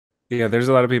Yeah, there's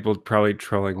a lot of people probably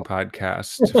trolling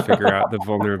podcasts to figure out the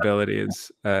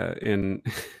vulnerabilities in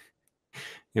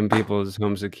in people's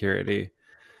home security.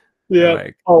 They're Yeah.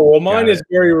 like, Oh, well, mine got is it.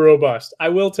 very robust. I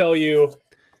will tell you,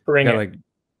 bring Got it. like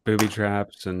booby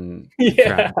traps and trap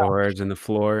Yeah. doors in the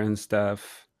floor and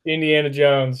stuff. Indiana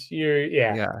Jones.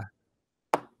 Yeah. Yeah.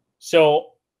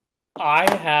 So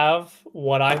I have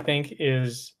what I think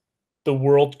is the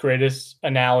world's greatest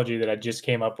analogy that I just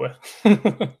came up with.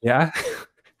 Yeah.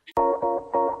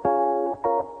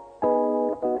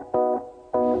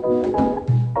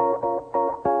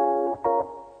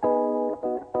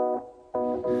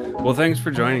 Well, thanks for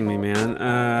joining me, man.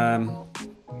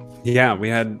 Yeah, we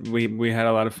had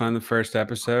a lot of fun the first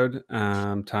episode,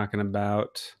 talking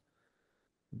about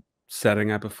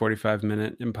setting up a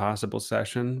 45-minute impossible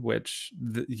session, which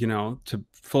to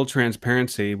full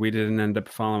transparency, we didn't end up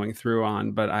following through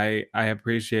on, but I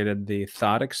appreciated the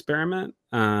thought experiment,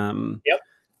 Yep.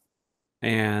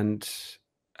 and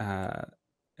uh,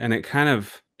 and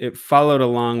it followed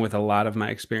along with a lot of my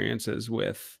experiences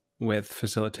with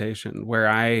facilitation, where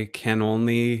I can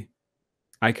only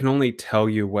tell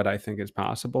you what I think is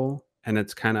possible, and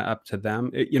it's kind of up to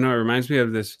them. It reminds me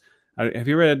of this. Have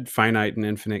you read Finite and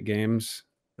Infinite Games,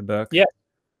 the book? Yeah.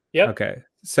 Yep. Okay.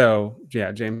 So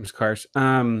yeah, James Carse. He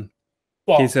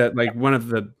Well, said like one of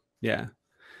the yeah.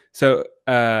 So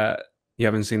you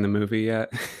haven't seen the movie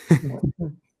yet?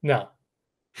 no.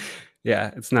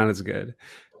 Yeah, it's not as good.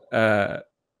 Uh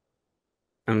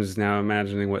I'm just now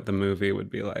imagining what the movie would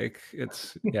be like.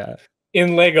 It's yeah.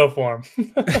 In Lego form.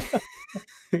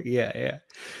 Yeah,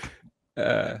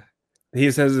 yeah. He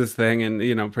says this thing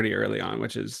and pretty early on,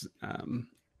 which is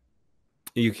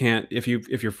you can't if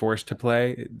you're forced to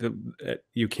play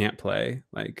you can't play.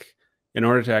 Like, in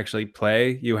order to actually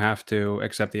play, you have to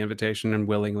accept the invitation and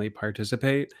willingly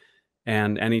participate,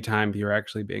 and anytime you're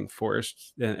actually being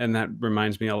forced, and that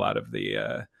reminds me a lot of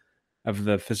the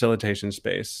facilitation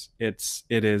space.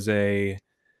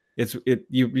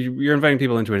 You're inviting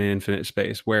people into an infinite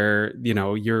space where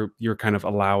you're kind of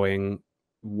allowing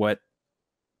what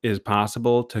is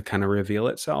possible to kind of reveal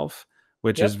itself,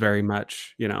 which is Yep. very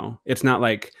much, it's not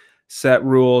like set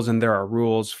rules and there are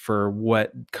rules for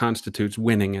what constitutes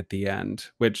winning at the end,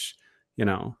 which,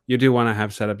 you do want to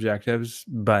have set objectives,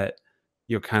 but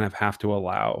you kind of have to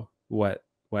allow what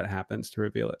happens to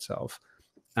reveal itself.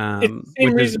 It's the same Which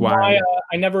is reason why why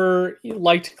I never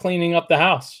liked cleaning up the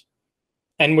house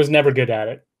and was never good at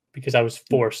it because I was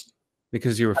forced.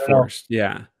 because you were I don't know. forced.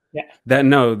 Yeah. Yeah.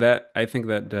 That I think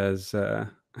that does I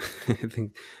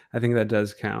think that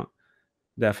does count,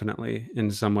 definitely, in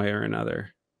some way or another.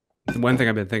 The one thing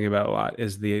I've been thinking about a lot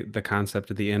is the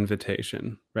concept of the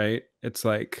invitation, right? It's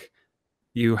like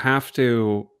you have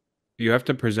to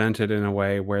present it in a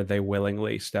way where they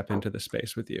willingly step into the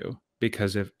space with you,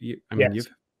 because if you I mean Yes.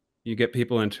 you get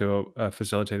people into a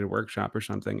facilitated workshop or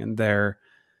something and they're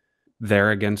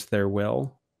there against their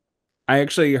will. I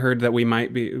actually heard that we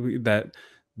might be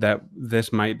that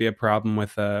this might be a problem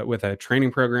with a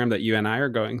training program that you and I are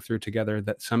going through together,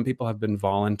 that some people have been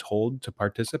voluntold to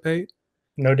participate,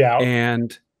 No doubt.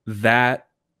 and that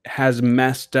has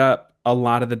messed up a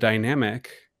lot of the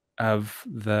dynamic of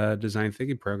the design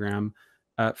thinking program,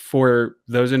 for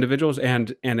those individuals,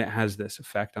 and it has this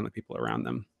effect on the people around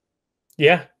them.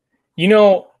 Yeah.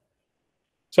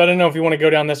 So I don't know if you want to go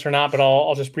down this or not, but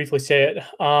I'll just briefly say it.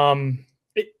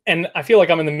 And I feel like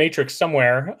I'm in the Matrix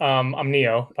somewhere. I'm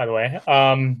Neo, by the way,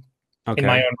 in my Okay.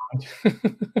 own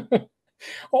mind.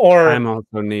 Or I'm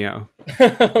also Neo.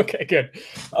 okay, good.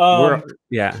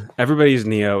 Everybody's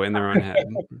Neo in their own head.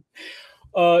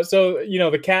 So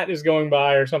the cat is going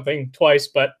by or something twice,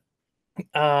 but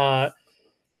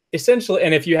essentially,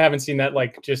 and if you haven't seen that,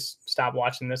 like, just stop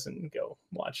watching this and go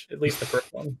watch at least the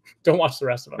first one. Don't watch the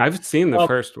rest of them. I've seen the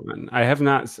first one. I have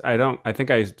not. I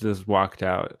think I just walked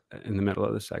out in the middle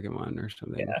of the second one or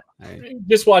something. Yeah.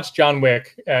 Just watch John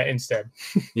Wick instead.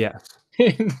 Yes.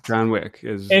 John Wick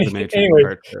is the Matrix.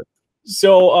 Anyway,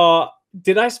 so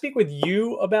did I speak with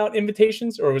you about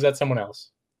invitations, or was that someone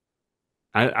else?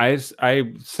 I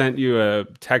sent you a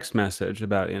text message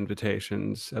about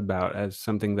invitations, as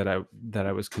something that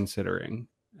I was considering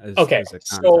as a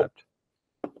concept.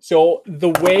 So the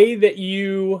way that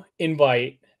you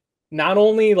invite, not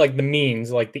only like the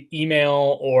means, like the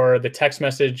email or the text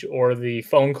message or the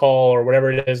phone call or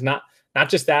whatever it is, not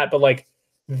just that, but like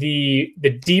the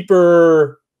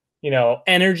deeper,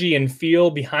 energy and feel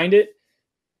behind it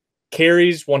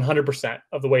carries 100%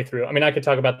 of the way through. I mean, I could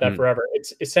talk about that forever.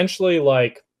 It's essentially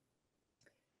like,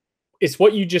 it's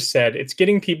what you just said. It's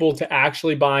getting people to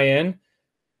actually buy in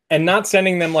and not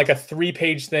sending them like a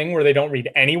 3-page thing where they don't read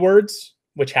any words.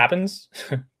 which happens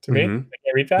to me. Mm-hmm. I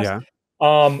can't read fast.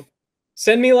 Yeah.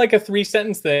 Send me like a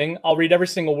 3-sentence thing. I'll read every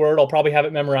single word. I'll probably have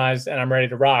it memorized, and I'm ready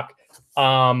to rock.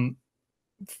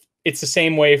 It's the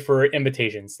same way for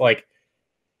invitations. Like,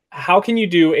 how can you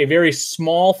do a very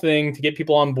small thing to get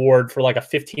people on board for like a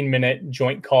 15-minute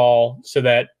joint call so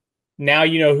that now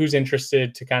you know who's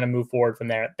interested to kind of move forward from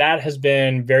there? That has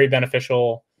been very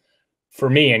beneficial for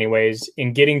me anyways,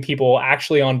 in getting people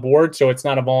actually on board. So it's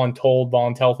not a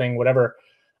voluntold thing, whatever.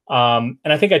 And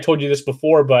I think I told you this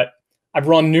before, but I've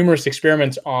run numerous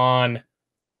experiments on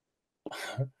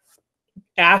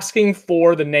asking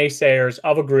for the naysayers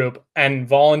of a group and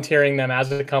volunteering them as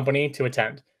a company to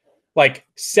attend. Like,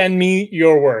 send me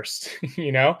your worst,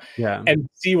 Yeah. and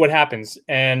see what happens.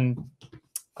 And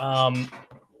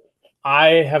I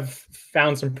have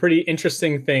found some pretty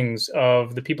interesting things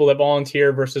of the people that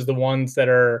volunteer versus the ones that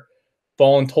are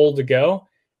voluntold to go.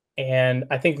 And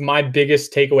I think my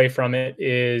biggest takeaway from it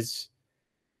is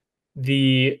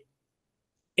the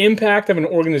impact of an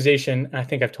organization. I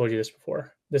think I've told you this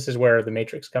before. This is where the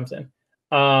matrix comes in.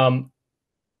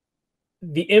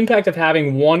 The impact of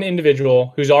having one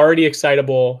individual who's already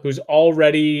excitable, who's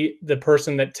already the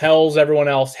person that tells everyone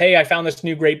else, hey, I found this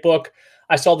new great book.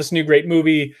 I saw this new great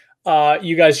movie.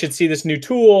 You guys should see this new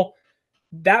tool.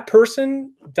 That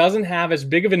person doesn't have as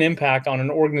big of an impact on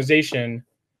an organization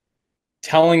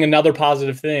telling another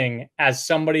positive thing as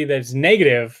somebody that's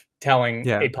negative telling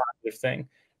a positive thing,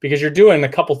 because you're doing a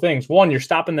couple things. One, you're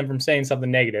stopping them from saying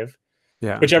something negative,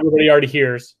 which everybody already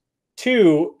hears.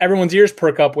 Two, everyone's ears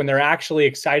perk up when they're actually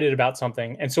excited about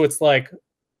something. And so it's like,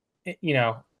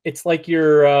 it's like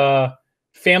your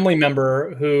family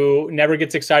member who never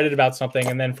gets excited about something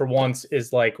and then for once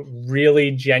is like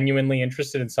really genuinely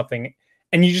interested in something,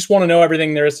 and you just want to know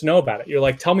everything there is to know about it. You're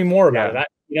like, tell me more about it.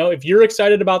 If you're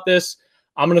excited about this,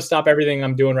 I'm going to stop everything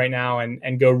I'm doing right now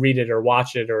and go read it or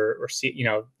watch it or see,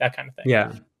 that kind of thing.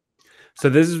 Yeah. So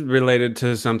this is related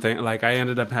to something like I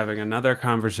ended up having another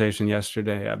conversation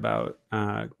yesterday about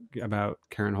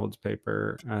Karen Hold's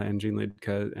paper and Jean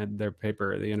Liedtke and their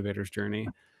paper, The Innovator's Journey.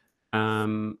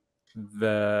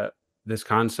 This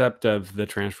concept of the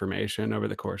transformation over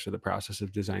the course of the process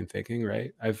of design thinking,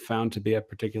 right? I've found to be a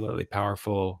particularly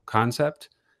powerful concept.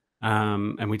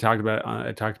 And I talked about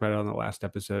it on the last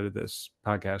episode of this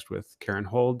podcast with Karen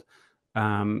Hold.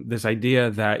 This idea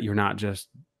that you're not just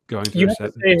going through you have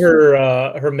to say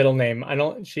her middle name. I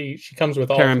don't. She comes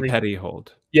with all Karen three. Pettyhold.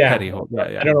 Yeah, Pettyhold.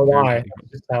 Yeah. I don't know Karen why. Pettyhold.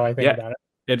 That's just how I think about it.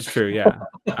 It's true.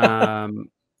 Yeah.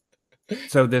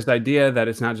 So this idea that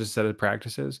it's not just a set of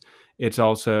practices, it's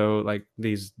also like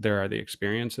there are the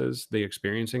experiences, the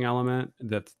experiencing element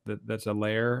that's a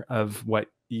layer of what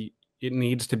it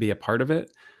needs to be a part of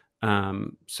it.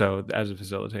 So as a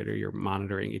facilitator, you're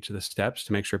monitoring each of the steps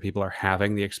to make sure people are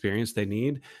having the experience they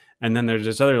need. And then there's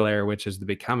this other layer, which is the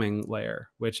becoming layer,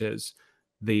 which is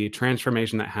the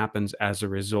transformation that happens as a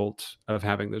result of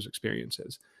having those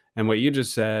experiences. And what you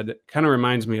just said kind of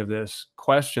reminds me of this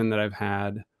question that I've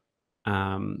had,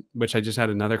 which I just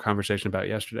had another conversation about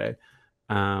yesterday,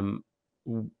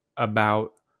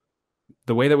 about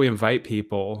the way that we invite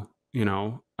people,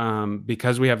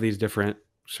 because we have these different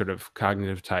sort of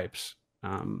cognitive types.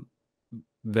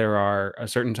 There are a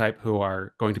certain type who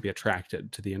are going to be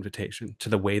attracted to the invitation, to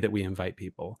the way that we invite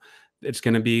people. It's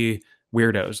going to be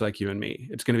weirdos like you and me.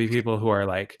 It's going to be people who are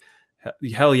like,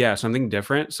 hell yeah, something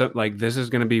different. So like, this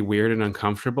is going to be weird and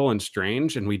uncomfortable and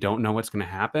strange, and we don't know what's going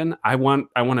to happen. I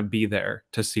want to be there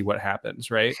to see what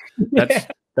happens. Right.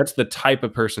 That's the type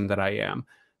of person that I am.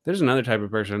 There's another type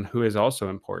of person who is also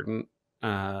important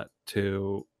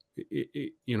to,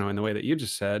 in the way that you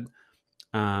just said,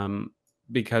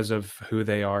 because of who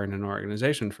they are in an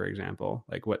organization, for example,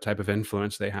 like what type of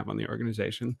influence they have on the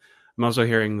organization. I'm also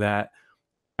hearing that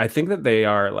I think that they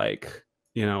are like,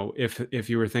 if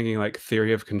you were thinking like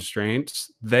theory of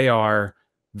constraints, they are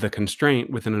the constraint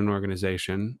within an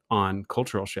organization on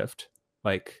cultural shift.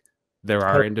 Like there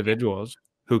are individuals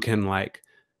who can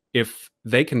if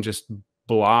they can just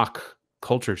block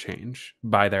culture change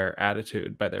by their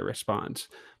attitude, by their response.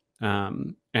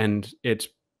 And it's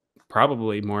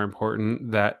probably more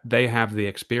important that they have the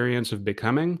experience of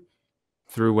becoming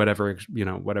through whatever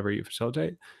you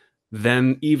facilitate,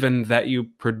 than even that you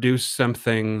produce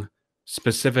something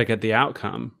specific at the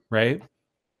outcome, right?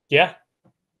 Yeah.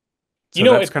 So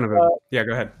that's kind of go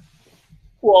ahead.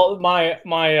 Well,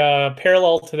 my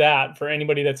parallel to that for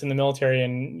anybody that's in the military,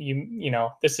 and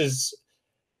this is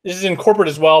in corporate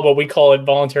as well, but we call it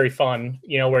voluntary fun,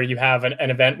 where you have an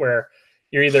event where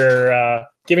you're either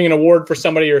giving an award for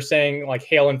somebody or saying like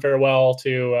hail and farewell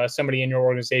to somebody in your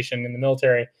organization in the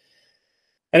military.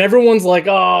 And everyone's like,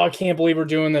 oh, I can't believe we're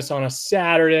doing this on a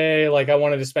Saturday. Like, I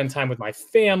wanted to spend time with my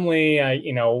family.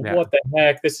 Yeah. What the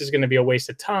heck? This is going to be a waste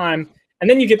of time. And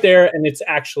then you get there and it's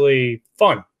actually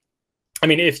fun. I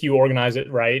mean, if you organize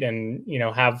it right and,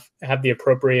 have the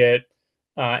appropriate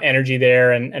energy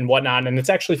there and whatnot, and it's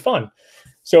actually fun.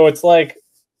 So it's like,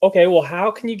 okay, well,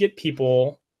 how can you get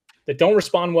people that don't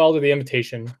respond well to the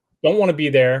invitation, don't want to be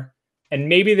there, and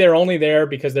maybe they're only there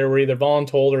because they were either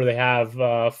voluntold or they have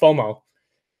FOMO,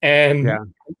 and Yeah.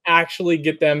 actually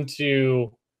get them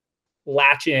to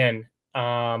latch in.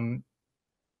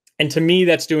 And to me,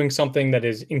 that's doing something that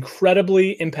is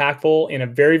incredibly impactful in a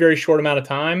very, very short amount of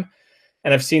time.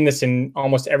 And I've seen this in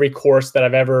almost every course that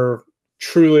I've ever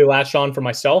truly latched on for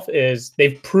myself, is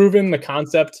they've proven the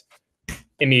concept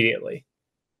immediately.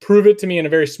 Prove it to me in a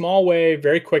very small way,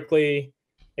 very quickly.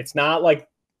 It's not like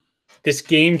this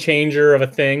game changer of a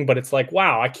thing, but it's like,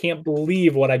 wow, I can't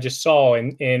believe what I just saw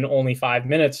in only 5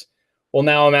 minutes. Well,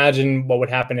 now imagine what would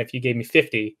happen if you gave me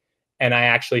 50 and I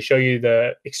actually show you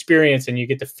the experience and you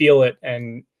get to feel it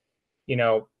and,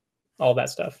 all that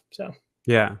stuff. So,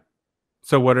 Yeah.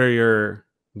 So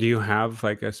do you have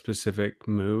like a specific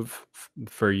move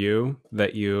for you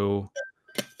that you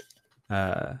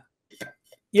uh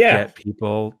yeah. get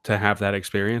people to have that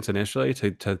experience initially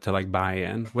to like buy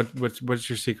in? What's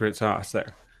your secret sauce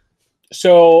there?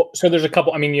 So there's a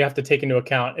couple. I mean, you have to take into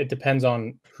account. It depends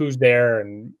on who's there,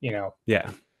 and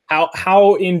Yeah.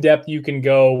 how in depth you can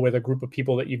go with a group of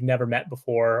people that you've never met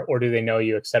before, or do they know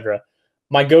you, etc.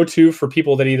 My go-to for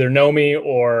people that either know me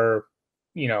or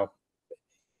you know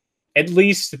at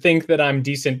least think that I'm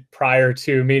decent prior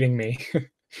to meeting me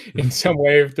in some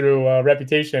way through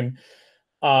reputation.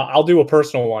 I'll do a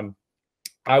personal one.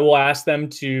 I will ask them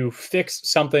to fix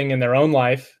something in their own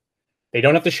life. They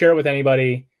don't have to share it with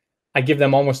anybody. I give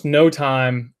them almost no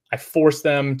time. I force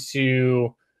them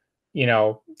to,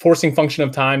 forcing function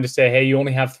of time to say, hey, you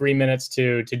only have 3 minutes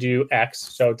to do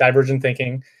X. So divergent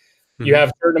thinking. You Mhm. have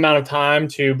a certain amount of time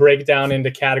to break it down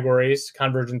into categories,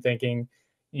 convergent thinking.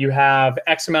 You have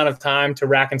X amount of time to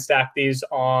rack and stack these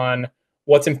on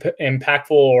what's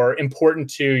impactful or important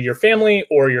to your family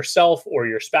or yourself or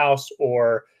your spouse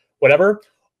or whatever,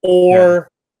 Yeah.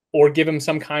 or give them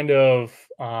some kind of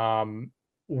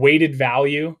weighted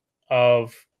value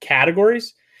of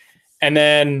categories, and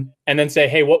then say,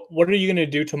 hey, what are you going to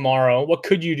do tomorrow? What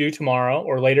could you do tomorrow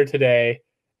or later today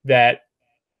that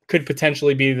could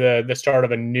potentially be the start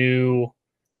of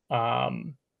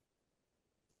um,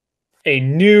 a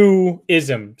new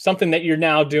ism, something that you're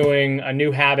now doing, a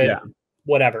new Yeah. habit,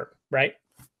 whatever, right?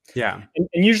 Yeah.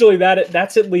 And usually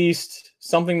that's at least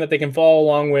something that they can follow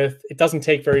along with. It doesn't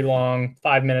take very long,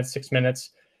 5 minutes, 6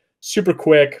 minutes, super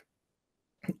quick.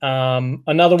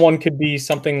 Another one could be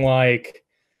something like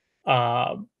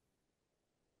uh,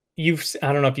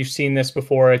 I don't know if you've seen this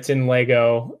before. It's in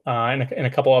Lego and a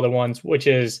couple other ones, which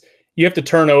is you have to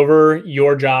turn over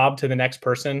your job to the next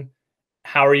person.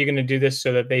 How are you going to do this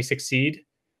so that they succeed,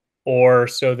 or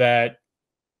so that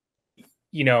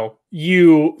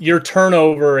your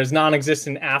turnover is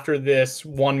non-existent after this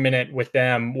 1 minute with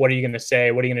them? What are you going to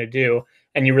say? What are you going to do?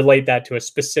 And you relate that to a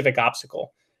specific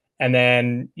obstacle, and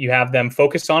then you have them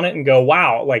focus on it and go,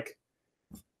 wow, like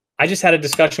I just had a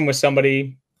discussion with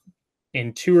somebody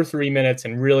in 2 or 3 minutes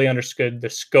and really understood the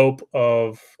scope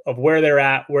of where they're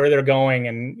at, where they're going,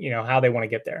 and how they want to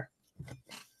get there.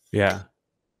 Yeah.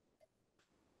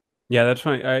 Yeah, that's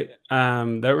funny.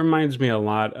 That reminds me a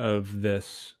lot of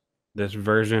this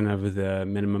version of the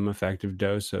minimum effective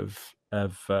dose of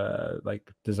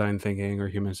like design thinking or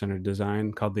human-centered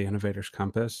design called the innovators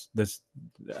compass. I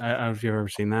don't know if you've ever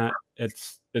seen that.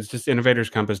 It's just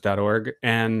innovatorscompass.org,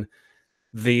 and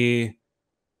the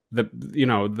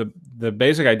the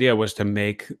basic idea was to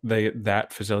make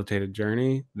that facilitated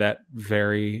journey, that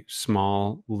very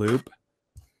small loop,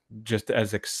 just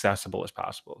as accessible as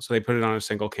possible. So they put it on a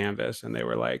single canvas, and they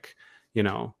were like,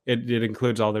 it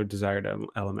includes all their desired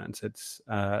elements. It's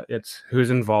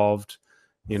who's involved,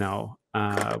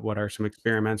 what are some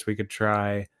experiments we could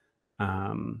try,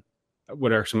 um,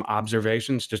 what are some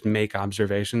observations, just make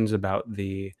observations um,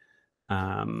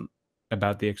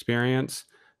 about the experience.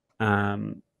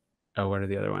 Um, oh, what are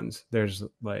the other ones? There's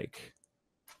like,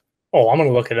 Oh, I'm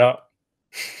gonna look it up.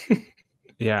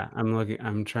 yeah,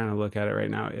 I'm trying to look at it right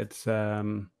now.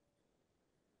 That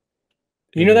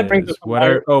brings up Is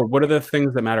something I what are the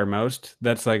things that matter most?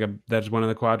 That's one of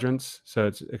the quadrants. So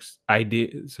it's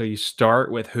idea. So you start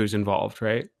with who's involved,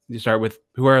 right? You start with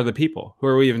who are the people? Who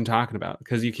are we even talking about?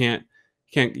 Because you can't,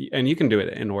 and you can do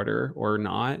it in order or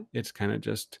not. It's kind of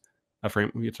just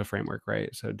it's a framework, right?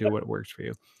 So do what works for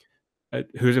you.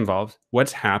 who's involved,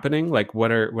 what's happening, like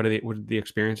what are the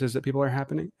experiences that people are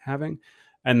having,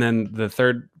 and then the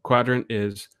third quadrant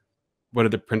is what are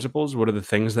the principles, what are the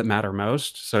things that matter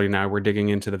most. So now we're digging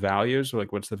into the values,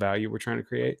 like what's the value we're trying to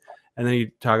create, and then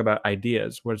you talk about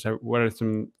ideas. What are what are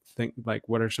some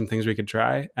things we could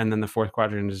try, and then the fourth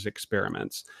quadrant is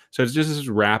experiments. So it's just this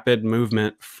rapid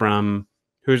movement from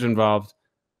who's involved,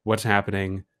 what's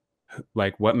happening,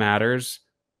 like what matters,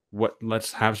 what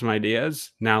let's have some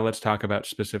ideas, now let's talk about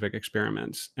specific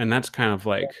experiments. And that's kind of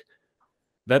like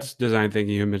that's design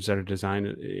thinking, humans that are designed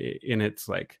in its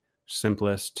like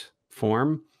simplest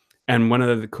form. And one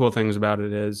of the cool things about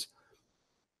it is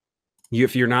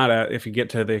if you get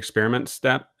to the experiment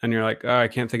step and you're like, oh, I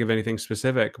can't think of anything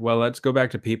specific, well, let's go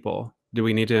back to people. Do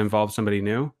we need to involve somebody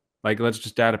new? Like, let's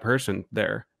just add a person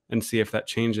there and see if that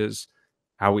changes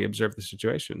how we observe the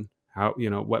situation, how,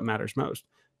 what matters most.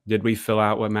 Did we fill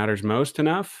out what matters most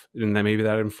enough? And then maybe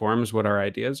that informs what our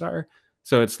ideas are.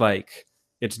 So it's like,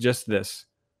 it's just this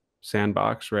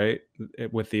sandbox, right?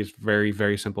 With these very,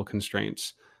 very simple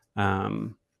constraints.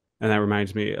 And that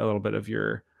reminds me a little bit of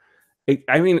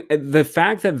the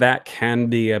fact that that can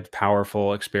be a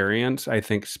powerful experience, I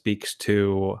think speaks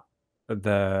to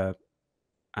the,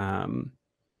 um,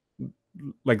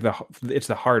 it's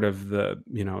the heart of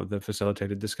the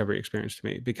facilitated discovery experience to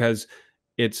me, because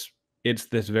it's it's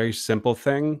this very simple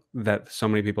thing that so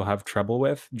many people have trouble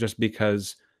with just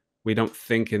because we don't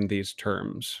think in these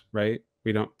terms, right?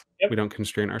 We Yep. don't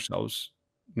constrain ourselves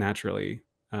naturally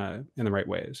in the right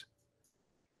ways.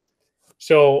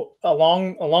 So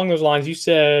along those lines, you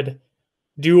said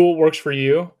do what works for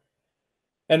you.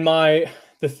 And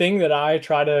the thing that I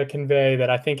try to convey that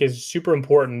I think is super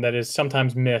important that is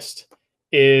sometimes missed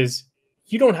is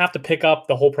you don't have to pick up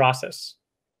the whole process.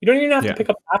 You don't even have to Yeah. pick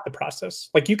up half the process.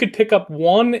 Like you could pick up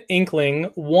one inkling,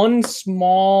 one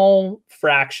small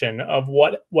fraction of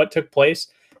what took place.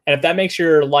 And if that makes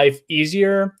your life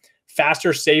easier,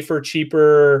 faster, safer,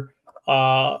 cheaper,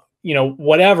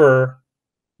 whatever,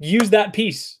 use that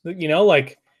piece.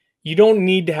 Like you don't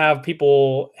need to have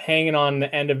people hanging on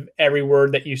the end of every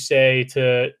word that you say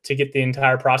to get the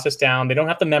entire process down. They don't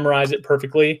have to memorize it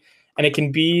perfectly, and it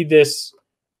can be this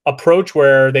approach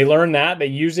where they learn that, they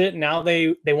use it, now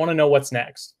they want to know what's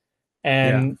next,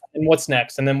 Yeah. and what's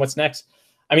next, and then what's next.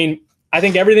 I mean, I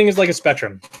think everything is like a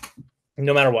spectrum,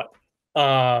 no matter what.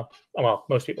 Well,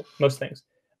 most things.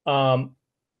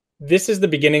 This is the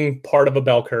beginning part of a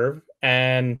bell curve,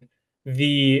 and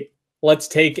the let's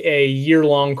take a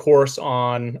year-long course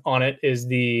on it is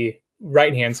the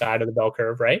right-hand side of the bell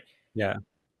curve, right? Yeah.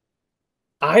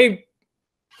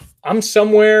 I'm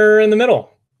somewhere in the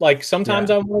middle. Like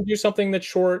sometimes Yeah. I want to do something that's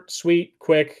short, sweet,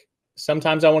 quick.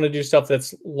 Sometimes I want to do stuff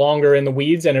that's longer in the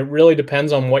weeds, and it really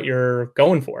depends on what you're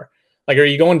going for. Like, are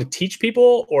you going to teach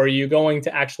people, or are you going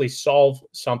to actually solve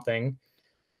something?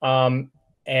 And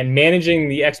managing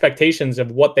the expectations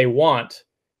of what they want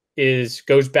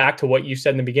goes back to what you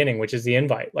said in the beginning, which is the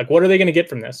invite. Like, what are they going to get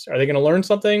from this? Are they going to learn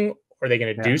something? Are they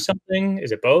going to do Yeah. something?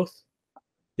 Is it both?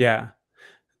 Yeah.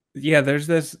 Yeah, there's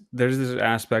this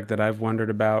aspect that I've wondered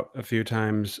about a few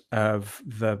times of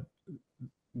the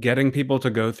getting people to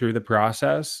go through the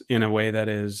process in a way that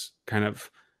is kind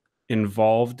of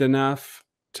involved enough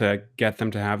to get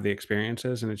them to have the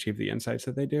experiences and achieve the insights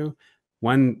that they do.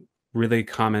 One really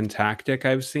common tactic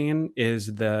I've seen is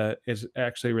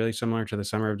actually really similar to the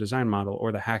Summer of Design model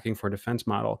or the hacking for defense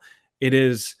model. It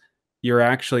is you're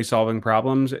actually solving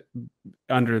problems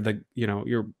under the,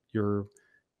 you're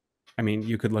I mean,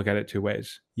 you could look at it two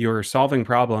ways. You're solving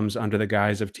problems under the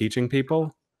guise of teaching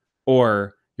people,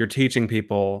 or you're teaching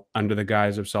people under the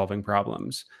guise of solving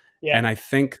problems. Yeah. And I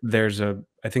think there's a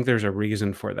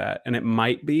reason for that. And it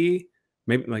might be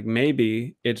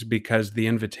maybe it's because the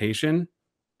invitation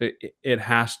it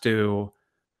has to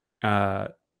uh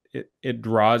it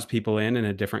draws people in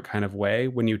a different kind of way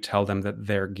when you tell them that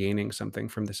they're gaining something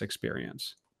from this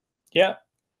experience. Yeah.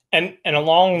 And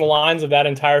along the lines of that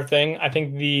entire thing, I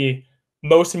think the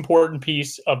most important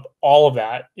piece of all of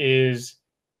that is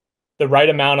the right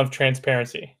amount of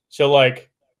transparency. So like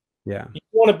Yeah. you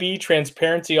want to be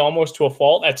transparency almost to a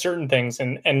fault at certain things.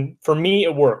 And for me,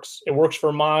 it works. It works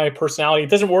for my personality. It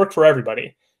doesn't work for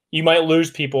everybody. You might lose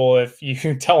people if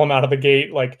you tell them out of the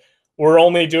gate, like, we're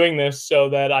only doing this so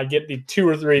that I get the 2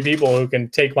 or 3 people who can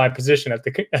take my position at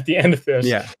the end of this.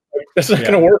 Yeah. Like, that's not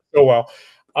Yeah. going to work so well.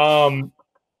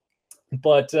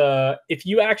 But if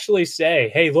you actually say,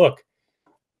 "Hey, look,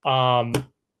 um,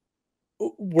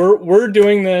 we're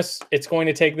doing this. It's going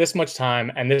to take this much time,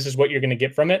 and this is what you're going to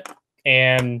get from it,"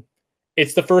 and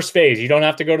it's the first phase. You don't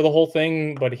have to go to the whole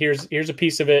thing, but here's a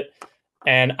piece of it,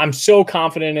 and I'm so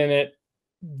confident in it.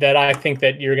 that I think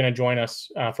that you're going to join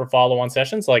us for follow-on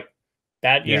sessions, like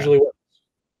that usually works.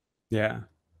 Yeah.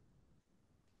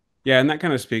 Yeah, and that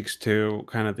kind of speaks to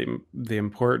kind of the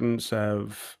importance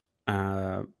of,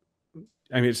 I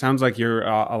mean, it sounds like you're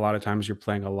a lot of times you're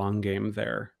playing a long game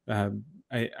there. I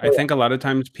Oh, think a lot of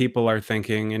times people are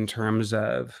thinking in terms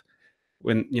of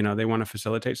when, they wanna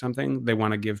facilitate something, they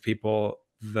wanna give people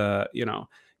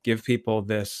give people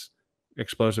this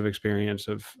explosive experience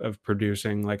of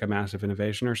producing, like, a massive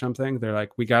innovation or something. They're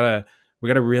like, "We gotta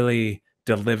really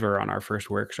deliver on our first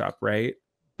workshop," right?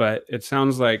 But it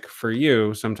sounds like for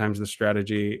you, sometimes the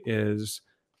strategy is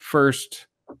first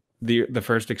the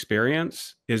first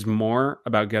experience is more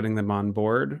about getting them on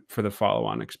board for the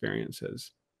follow-on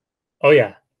experiences. oh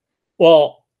yeah.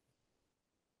 Well,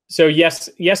 so yes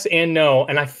and no,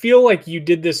 and I feel like you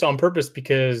did this on purpose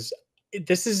because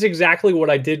this is exactly what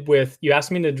I did with you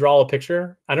asked me to draw a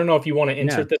picture. I don't know if you want to Yeah,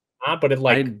 insert this or not, but it I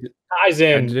like d ties I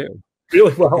in do.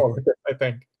 really well with it, I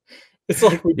think. It's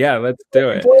like Yeah, let's do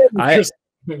we it. planned I just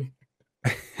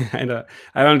I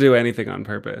don't do anything on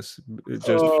purpose, just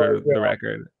oh for the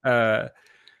record.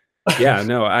 Yeah,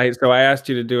 no, I asked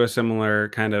you to do a similar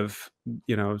kind of,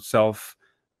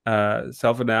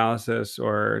 self-analysis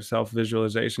or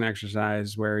self-visualization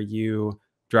exercise where you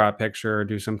draw a picture or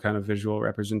do some kind of visual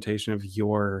representation of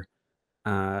your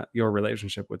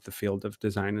relationship with the field of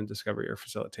design and discovery or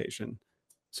facilitation.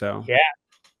 So, yeah.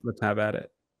 let's have at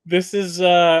it. This is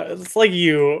it's like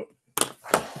you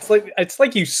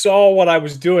saw what I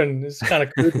was doing. It's kind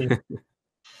of creepy.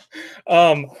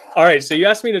 All right, so you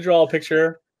asked me to draw a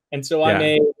picture, and so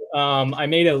Yeah, I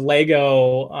made a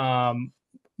Lego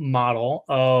model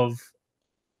of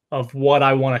what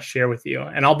I want to share with you,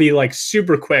 and I'll be like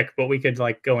super quick, but we could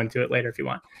like go into it later if you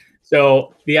want.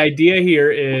 So the idea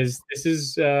here is this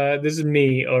is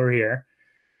me over here,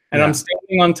 and I'm yeah,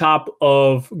 standing on top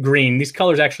of green. These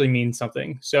colors actually mean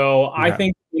something. So I okay.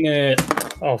 think in it.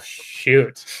 Oh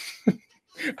shoot!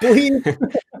 Please,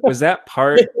 Was that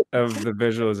part of the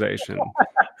visualization?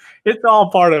 it's all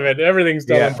part of it. Everything's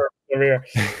done on Yeah. purpose over here.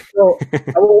 So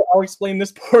I'll explain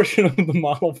this portion of the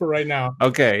model for right now.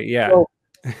 Okay, yeah, So,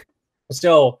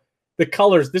 so the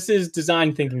colors. This is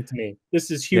design thinking to me.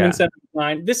 This is human yeah, centered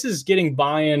design. This is getting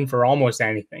buy-in for almost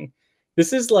anything.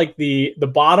 This is like the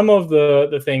bottom of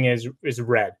the thing is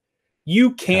red. You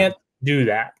yeah, can't do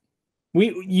that.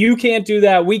 You can't do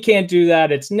that. We can't do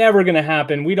that. It's never going to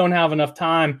happen. We don't have enough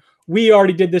time. We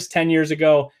already did this 10 years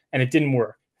ago and it didn't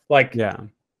work. Like yeah,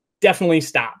 definitely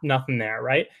stop. Nothing there,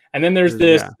 right? And then there's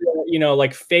this yeah,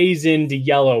 like phase into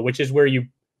yellow, which is where you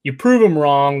prove them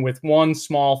wrong with one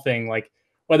small thing, like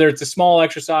whether it's a small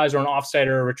exercise or an offsite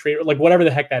or a retreat, or like whatever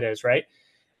the heck that is, right?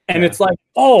 And yeah, it's like,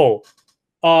 "Oh,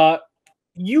 uh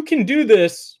you can do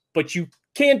this, but you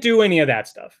can't do any of that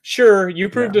stuff. Sure, you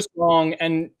yeah, proved us wrong,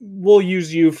 and we'll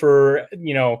use you for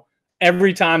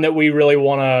every time that we really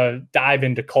want to dive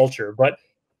into culture. But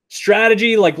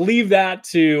strategy, like leave that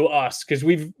to us because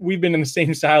we've been in the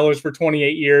same silos for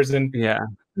 28 years, and yeah,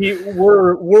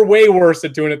 we're way worse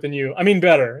at doing it than you. I mean,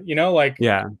 better, like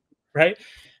yeah, right.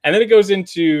 And then it goes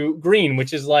into green,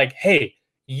 which is like, hey,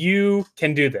 you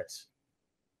can do this,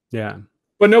 yeah,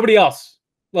 but nobody else.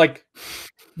 Like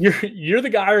you're the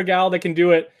guy or gal that can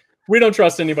do it. We don't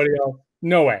trust anybody else.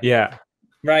 No way. yeah,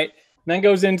 Right. And then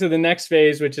goes into the next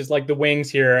phase, which is like the wings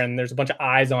here, and there's a bunch of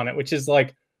eyes on it, which is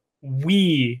like,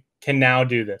 we can now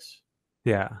do this.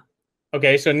 yeah,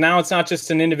 Okay. So now it's not just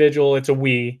an individual, it's a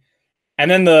we. And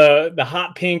then the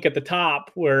hot pink at the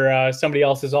top, where somebody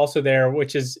else is also there,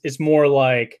 which is more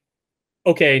like,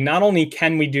 okay, not only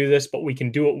can we do this, but we can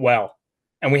do it well.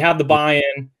 And we have the yeah,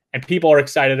 buy-in and people are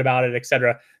excited about it,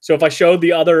 etc. So if I showed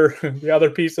the other the other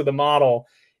piece of the model,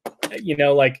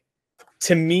 like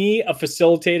to me, a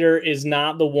facilitator is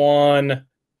not the one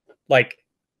like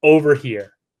over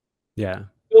here. yeah,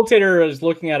 Facilitator is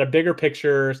looking at a bigger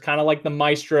picture. It's kind of like the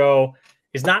maestro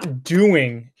is not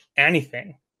doing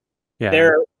anything. yeah,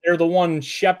 They're the one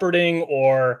shepherding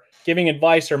or giving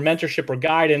advice or mentorship or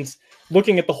guidance,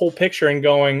 looking at the whole picture and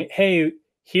going, "Hey,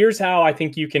 here's how I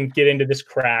think you can get into this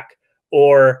crack,"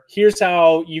 or "Here's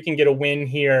how you can get a win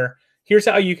here. Here's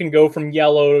how you can go from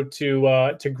yellow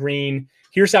to green.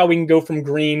 Here's how we can go from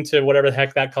green to whatever the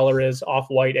heck that color is, off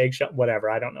white, eggshell, whatever.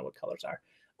 I don't know what colors are."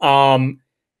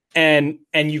 And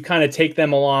you kind of take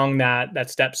them along that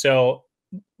step. So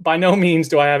by no means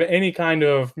do I have any kind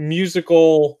of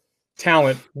musical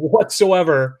talent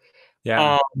whatsoever.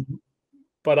 yeah, Um,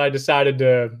 but I decided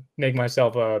to make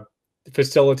myself a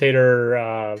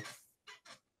facilitator,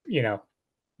 you know,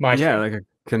 yeah, maestro. like a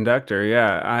conductor,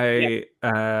 yeah,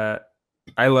 Yeah.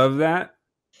 I love that.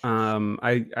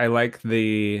 I like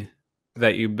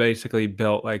that you basically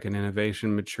built like an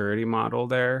innovation maturity model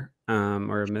there,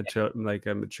 or like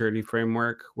a maturity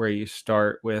framework where you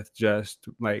start with just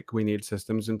like we need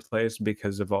systems in place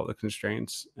because of all the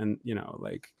constraints, and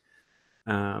like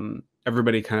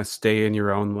everybody kind of stay in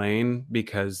your own lane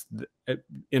because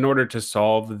in order to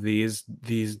solve these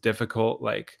difficult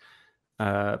like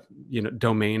uh,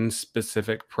 domain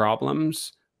specific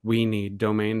problems, we need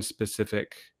domain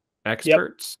specific Yep.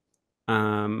 experts.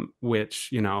 Which,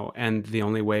 and the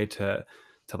only way to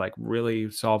like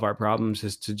really solve our problems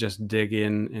is to just dig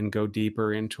in and go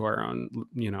deeper into our own,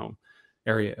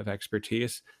 area of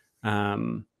expertise.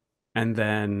 Um, and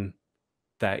then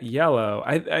that yellow,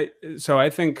 so I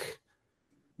think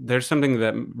there's something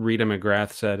that Rita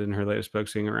McGrath said in her latest book,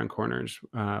 Seeing Around Corners,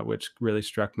 which really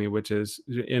struck me, which is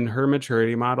in her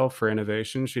maturity model for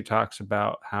innovation, she talks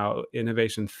about how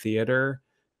innovation theater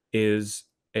is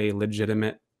a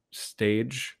legitimate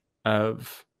stage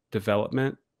of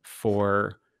development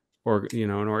for, or an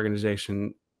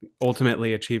organization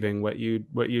ultimately achieving what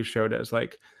you showed as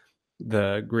like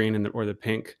the green and or the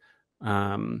pink,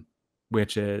 um,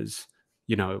 which is,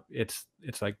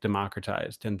 it's like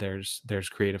democratized, and there's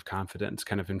creative confidence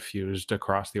kind of infused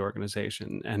across the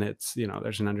organization, and it's,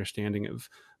 there's an understanding of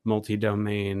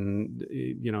multi-domain,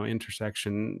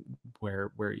 intersection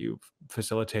where you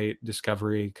facilitate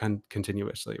discovery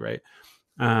continuously, right?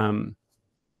 um,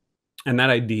 and that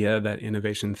idea that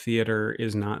innovation theater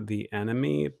is not the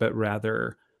enemy, but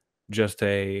rather just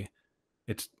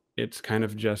it's kind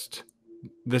of just,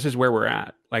 this is where we're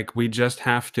at. Like we just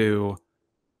have to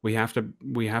we have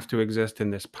to exist in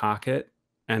this pocket.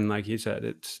 And like you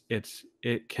said,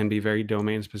 it can be very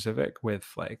domain specific with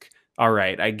like, all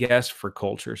right, I guess for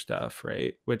culture stuff,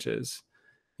 right? Which is,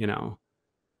 you know,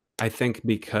 I think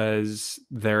because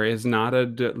there's not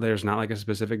like a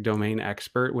specific domain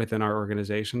expert within our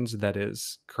organizations that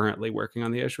is currently working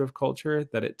on the issue of culture,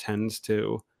 that it tends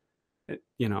to,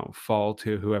 fall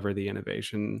to whoever the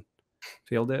innovation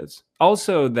field is.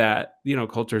 Also that,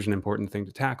 culture is an important thing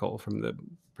to tackle from the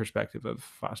perspective of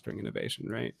fostering innovation,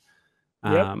 right?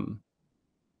 Yep. Um,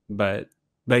 but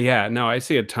yeah, no, I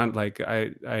see a ton, like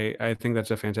I think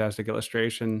that's a fantastic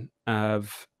illustration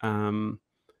of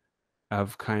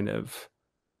kind of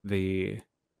the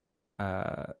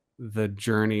uh the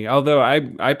journey. Although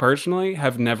I personally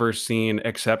have never seen,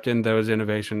 except in those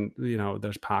innovation,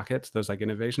 those pockets, those like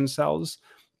innovation cells,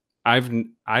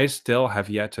 I still have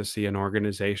yet to see an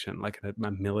organization, like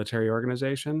a military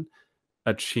organization,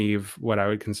 achieve what I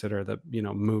would consider the,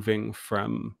 moving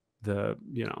from the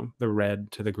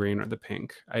red to the green or the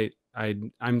pink.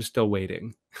 I'm still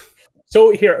waiting.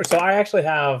 So I actually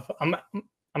have.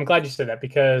 I'm glad you said that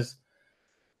because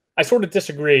I sort of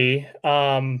disagree.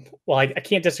 Well, I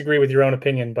can't disagree with your own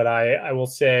opinion, but I will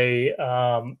say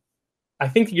I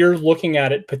think you're looking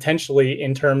at it potentially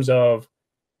in terms of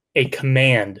a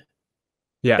command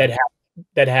Yeah.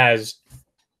 that has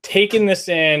taken this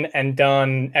in and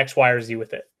done X, Y, or Z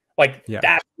with it. Like Yeah.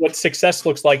 that's what success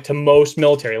looks like to most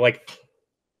military. Like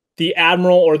the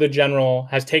admiral or the general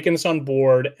has taken this on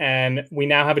board, and we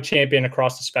now have a champion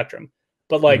across the spectrum.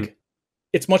 But Hmm. like,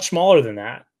 it's much smaller than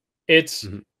that. It's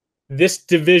Hmm. this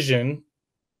division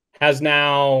has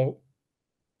now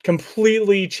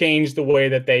completely changed the way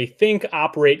that they think,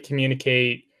 operate,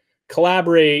 communicate,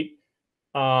 collaborate,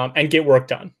 and get work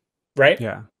done. Right.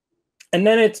 Yeah. And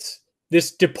then it's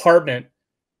this department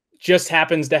just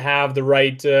happens to have the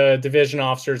right division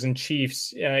officers and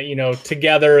chiefs,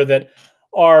 together that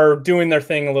are doing their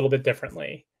thing a little bit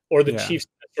differently, or the Yeah. chiefs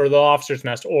or the officers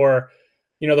mess, or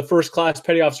the first class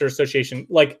petty officer association.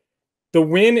 Like the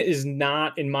win is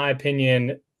not, in my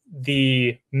opinion,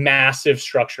 the massive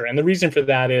structure, and the reason for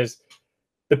that is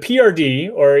the PRD,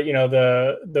 or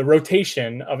the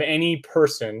rotation of any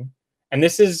person, and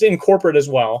this is in corporate as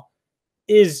well,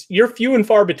 is you're few and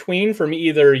far between from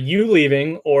either you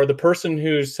leaving or the person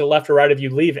who's to the left or right of you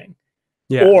leaving,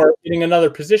 Yeah. or getting another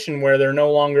position where they're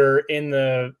no longer in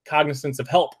the cognizance of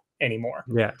help anymore.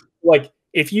 Yeah. Like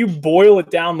if you boil it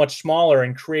down much smaller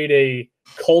and create a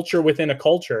culture within a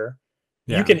culture,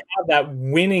 you Yeah. can have that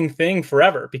winning thing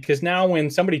forever, because now when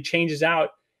somebody changes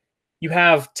out, you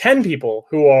have 10 people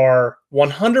who are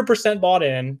 100% bought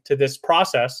in to this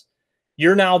process.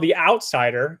 You're now the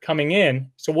outsider coming in.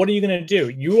 So what are you going to do?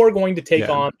 You are going to take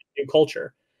Yeah. on a new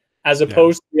culture, as Yeah.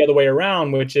 opposed to the other way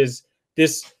around, which is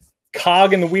this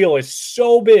cog in the wheel is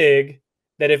so big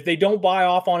that if they don't buy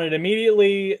off on it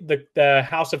immediately, the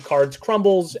house of cards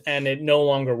crumbles and it no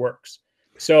longer works.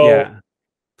 So Yeah.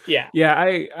 yeah. Yeah,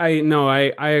 I no,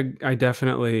 I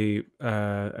definitely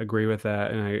agree with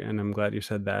that, and I'm glad you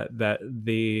said that. That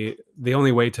the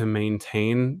only way to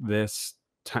maintain this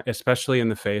especially in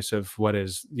the face of what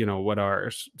is, what are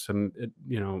some,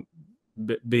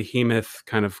 behemoth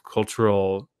kind of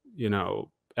cultural,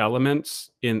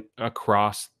 elements in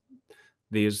across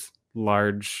these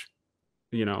large,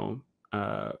 you know,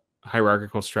 uh,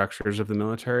 hierarchical structures of the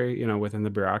military, within the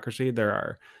bureaucracy.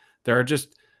 There are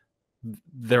just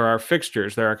there are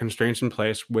fixtures, there are constraints in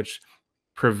place which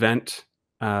prevent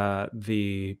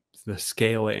the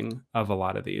scaling of a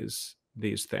lot of these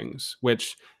things.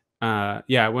 Which,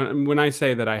 yeah, when I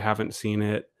say that I haven't seen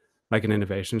it like an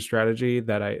innovation strategy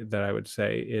that I would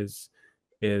say is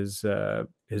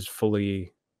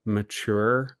fully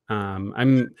mature.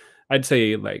 I'd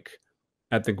say like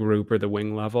at the group or the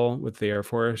wing level with the Air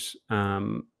Force.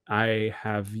 I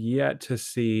have yet to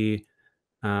see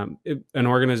an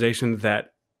organization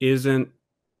that isn't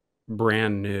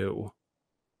brand new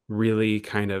really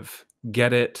kind of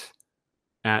get it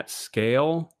at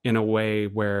scale in a way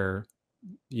where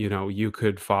you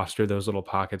could foster those little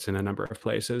pockets in a number of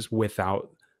places without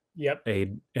Yep.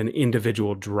 an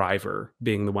individual driver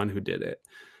being the one who did it.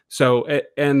 So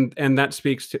and that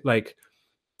speaks to like,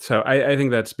 so I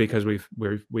think that's because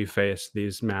we face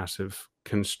these massive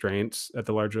constraints at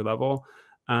the larger level.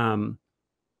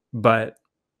 But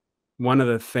one of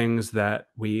the things that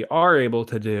we are able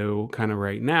to do kind of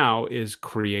right now is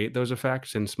create those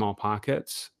effects in small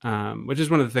pockets, which is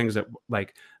one of the things that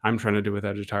like I'm trying to do with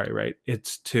Agitare, right?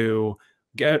 It's to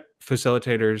get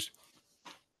facilitators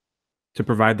to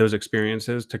provide those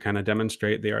experiences to kind of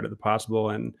demonstrate the art of the possible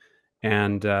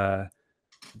and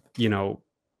you know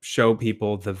show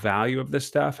people the value of this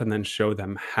stuff and then show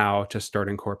them how to start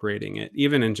incorporating it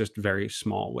even in just very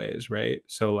small ways, right?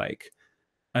 So like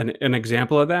an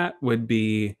example of that would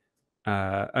be,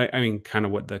 I mean, kind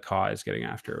of what the CAW is getting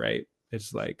after, right?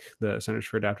 It's like the Centers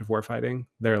for Adaptive Warfighting.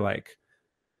 They're like,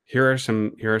 here are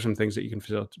some things that you can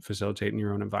facilitate in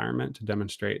your own environment to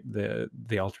demonstrate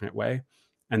the alternate way,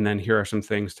 and then here are some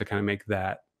things to kind of make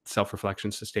that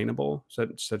self-reflection sustainable,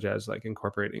 such as like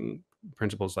incorporating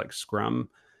principles like Scrum,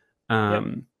 Yep.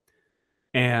 um,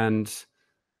 and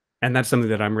and that's something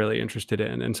that I'm really interested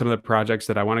in. And some of the projects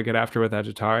that I want to get after with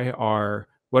Agitare are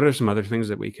what are some other things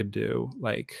that we could do?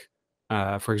 Like,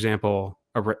 for example,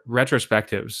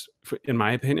 retrospectives, in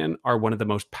my opinion, are one of the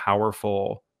most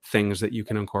powerful things that you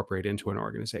can incorporate into an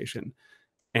organization.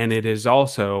 And it is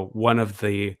also one of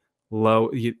the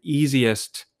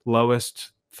easiest,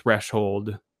 lowest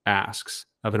threshold asks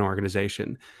of an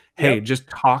organization. Hey, Yep. just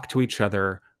talk to each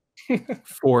other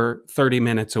for 30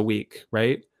 minutes a week,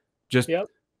 right? Just Yep.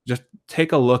 just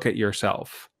take a look at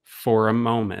yourself for a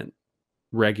moment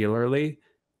regularly,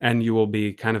 and you will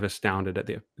be kind of astounded at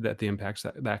the impacts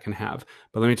that can have.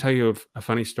 But let me tell you a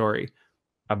funny story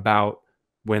about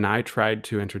when I tried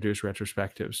to introduce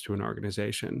retrospectives to an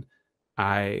organization.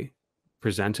 I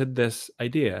presented this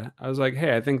idea. I was like,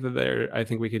 "Hey, I think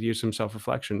we could use some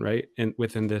self-reflection, right?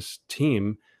 Within this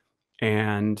team,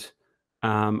 and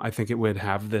I think it would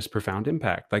have this profound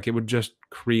impact. Like it would just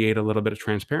create a little bit of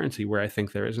transparency where I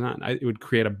think there is none. It would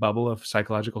create a bubble of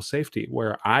psychological safety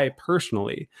where I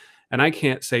personally, and I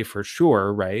can't say for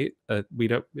sure, right? We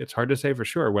don't. It's hard to say for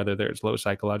sure whether there's low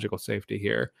psychological safety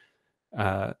here."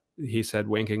 He said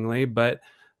winkingly, but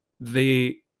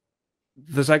the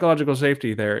the psychological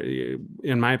safety there,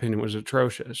 in my opinion, was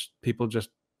atrocious. People just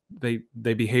they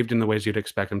behaved in the ways you'd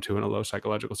expect them to in a low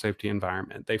psychological safety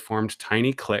environment. They formed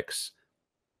tiny cliques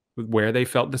where they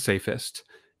felt the safest,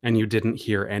 and you didn't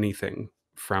hear anything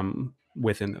from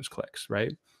within those cliques,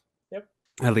 right? Yep.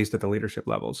 At least at the leadership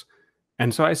levels.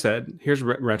 And so I said, here's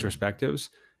retrospectives.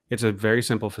 It's a very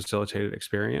simple facilitated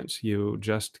experience. You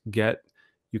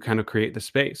kind of create the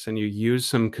space and you use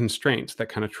some constraints that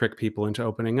kind of trick people into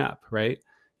opening up, right?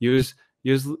 Use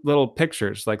use little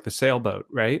pictures like the sailboat,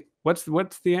 right? What's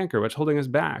the anchor? What's holding us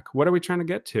back? What are we trying to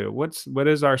get to? What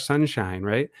is our sunshine,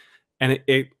 right? And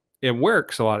it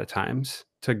works a lot of times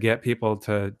to get people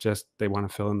to just they want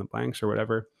to fill in the blanks or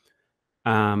whatever.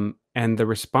 And the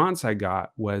response I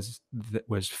got was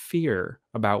fear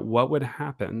about what would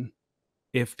happen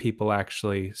if people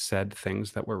actually said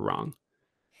things that were wrong.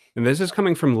 And this is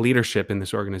coming from leadership in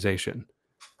this organization.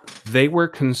 They were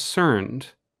concerned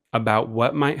about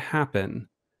what might happen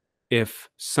if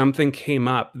something came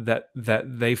up that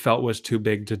they felt was too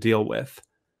big to deal with.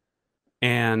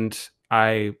 And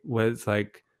I was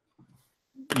like,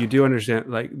 you do understand,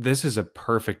 like, this is a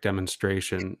perfect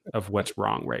demonstration of what's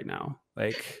wrong right now.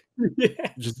 Like,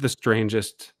 Yes. just the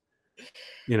strangest,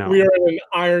 We are in an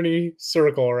irony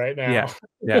circle right yeah, now.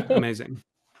 yeah, amazing.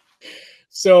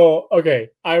 So, okay,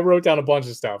 I wrote down a bunch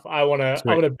of stuff. I Sweet.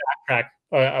 wanna backtrack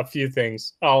a few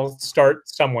things. I'll start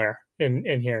somewhere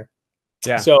in here.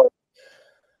 Yeah, So,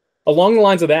 Along the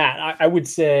lines of that, I would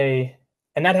say,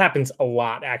 and that happens a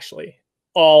lot actually,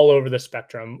 all over the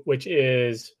spectrum, which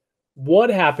is what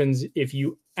happens if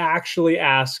you actually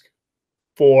ask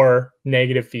for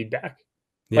negative feedback?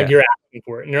 Like Yeah. you're asking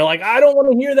for it and you're like, I don't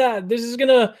want to hear that.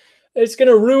 It's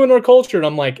gonna ruin our culture. And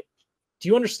I'm like, do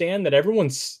you understand that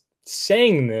everyone's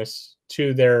saying this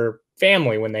to their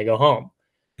family when they go home?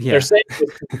 They're Yeah. saying it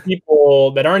to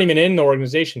people that aren't even in the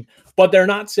organization, but they're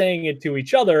not saying it to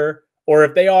each other. Or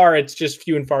if they are, it's just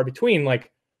few and far between.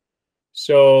 Like,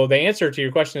 so the answer to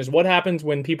your question is what happens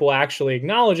when people actually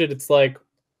acknowledge it? It's like,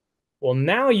 well,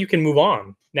 now you can move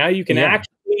on. Now you can Yeah.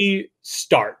 actually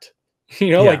start.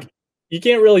 You know, Yeah. like you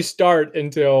can't really start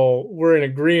until we're in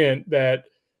agreement that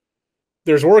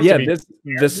there's work to Yeah. be The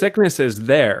done. sickness is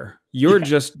there. You're Yeah.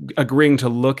 just agreeing to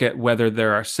look at whether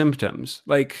there are symptoms.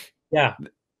 Like, Yeah.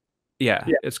 yeah,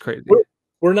 Yeah. it's crazy. We're,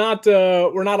 we're not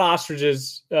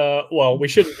ostriches. Well, we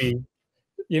shouldn't be,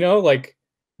 you know, like,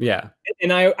 Yeah.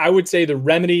 and I would say the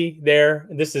remedy there,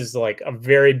 this is like a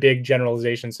very big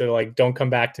generalization. So like, don't come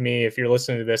back to me if you're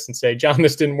listening to this and say, John,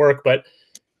 this didn't work, but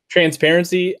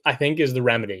transparency, I think, is the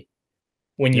remedy.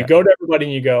 When you Yeah. go to everybody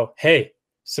and you go, hey,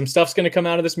 some stuff's going to come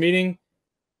out of this meeting.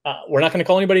 We're not going to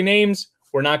call anybody names.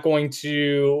 We're not going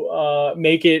to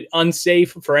make it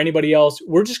unsafe for anybody else.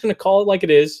 We're just going to call it like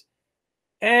it is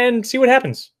and see what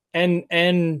happens.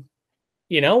 And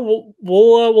you know,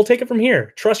 we'll take it from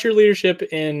here. Trust your leadership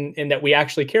in that we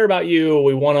actually care about you.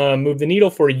 We want to move the needle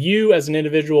for you as an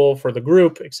individual, for the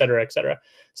group, et cetera, et cetera.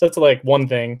 So that's like one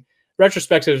thing.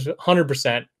 Retrospectives,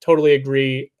 100%, totally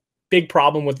agree. Big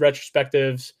problem with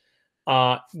retrospectives,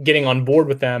 getting on board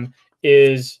with them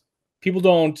is people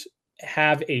don't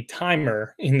have a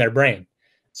timer in their brain.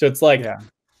 So it's like Yeah.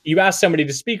 you ask somebody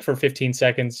to speak for 15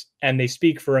 seconds and they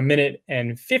speak for a minute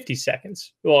and 50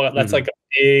 seconds. Well, that's Mhm. like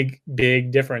a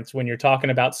big difference when you're talking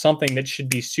about something that should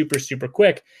be super, super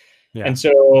quick. Yeah. And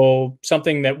so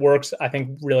something that works, I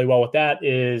think, really well with that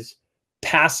is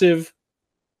passive,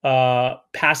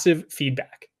 passive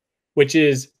feedback, which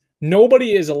is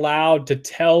nobody is allowed to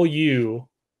tell you,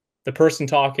 the person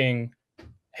talking,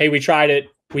 hey, we tried it,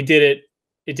 we did it,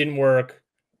 it didn't work,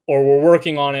 or we're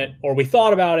working on it, or we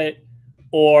thought about it,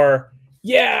 or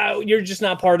yeah, you're just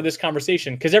not part of this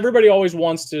conversation. Because everybody always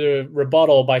wants to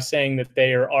rebuttal by saying that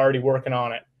they are already working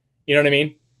on it. You know what I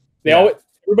mean? They Yeah. always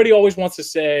Everybody always wants to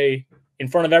say in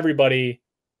front of everybody,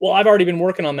 well, I've already been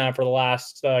working on that for the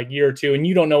last year or two, and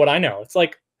you don't know what I know. It's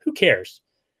like, who cares?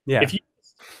 Yeah. If you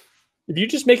if you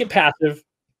just make it passive,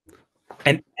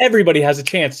 and everybody has a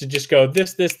chance to just go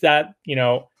this that, you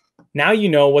know, now you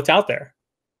know what's out there,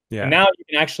 and Yeah. now you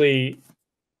can actually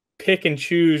pick and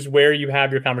choose where you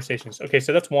have your conversations. Okay,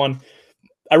 so that's one.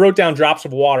 I wrote down drops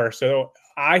of water. So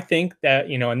I think that,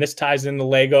 you know, and this ties in the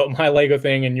Lego, my Lego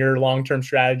thing, and your long-term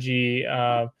strategy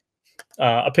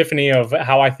epiphany of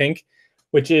how I think,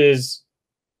 which is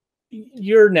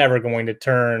you're never going to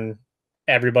turn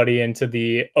everybody into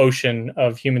the ocean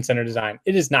of human-centered design.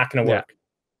 It is not going to Yeah. work.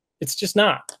 It's just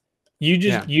not. You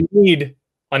Yeah. just you need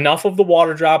enough of the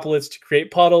water droplets to create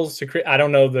puddles, to create, I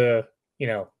don't know the, you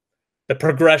know, the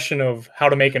progression of how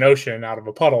to make an ocean out of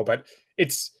a puddle, but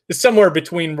it's somewhere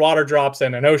between water drops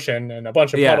and an ocean and a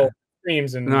bunch of Yeah. puddles,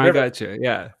 streams No, and I rivers, got you.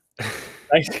 Yeah.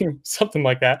 right? Something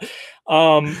like that.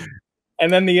 Um,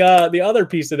 and then the other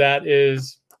piece of that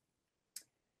is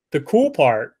the cool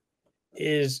part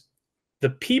is the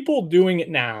people doing it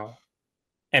now.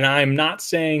 And I'm not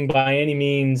saying by any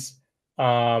means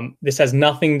this has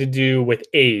nothing to do with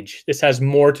age. This has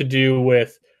more to do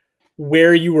with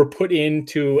where you were put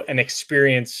into an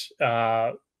experience,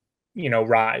 you know,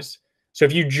 rise. So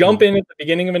if you jump Mm. in at the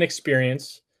beginning of an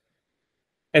experience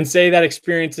and say that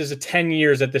experience is a 10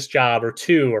 years at this job or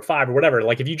 2 or 5 or whatever,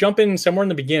 like if you jump in somewhere in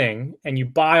the beginning and you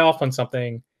buy off on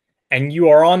something and you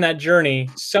are on that journey,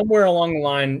 somewhere along the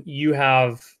line you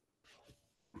have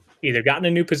either gotten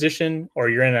a new position or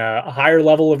you're in a higher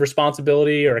level of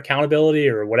responsibility or accountability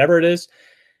or whatever it is,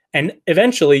 and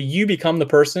eventually you become the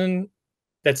person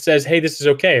that says, hey, this is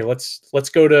okay, let's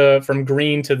go to from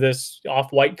green to this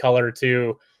off-white color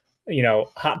to, you know,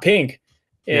 hot pink.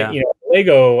 Yeah. You know,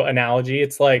 Lego analogy,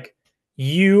 it's like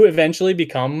you eventually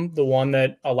become the one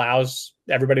that allows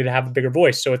everybody to have a bigger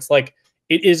voice. So it's like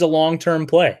it is a long-term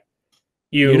play.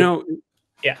 You You know,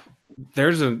 Yeah.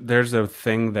 there's a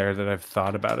thing there that I've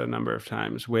thought about a number of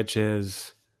times, which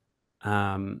is,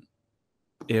 um,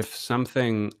 if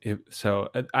something, if so,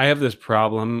 I have this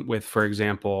problem with, for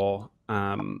example,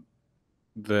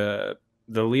 the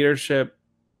the leadership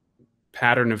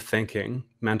pattern of thinking,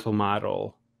 mental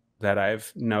model that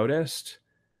I've noticed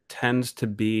tends to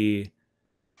be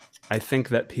I think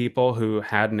that people who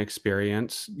had an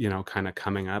experience, kind of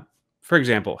coming up, for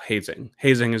example, hazing.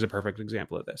 Hazing is a perfect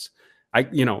example of this. I,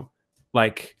 you know,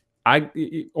 like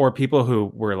or people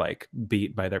who were like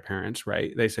beat by their parents,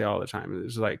 right? They say all the time,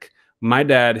 it's like, my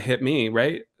dad hit me,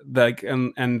 right? Like,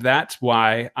 and that's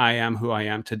why I am who I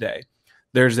am today.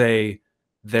 There's a,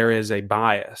 there is a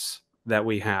bias that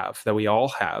we have, that we all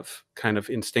have kind of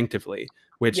instinctively,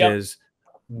 which Yep. is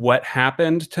what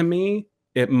happened to me,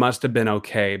 it must have been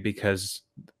okay because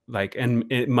like,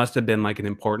 and it must have been like an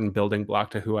important building block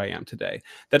to who I am today.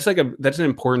 That's an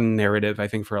important narrative, I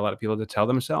think, for a lot of people to tell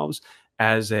themselves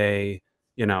as a,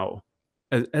 you know,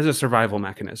 as a survival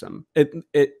mechanism.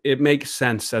 It makes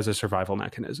sense as a survival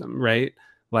mechanism, right?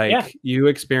 Yeah. Like, you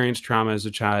experienced trauma as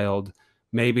a child,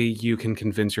 maybe you can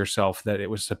convince yourself that it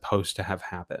was supposed to have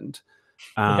happened.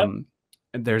 Yep. Um,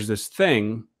 and there's this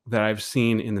thing that I've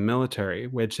seen in the military,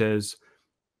 which is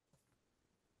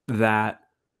that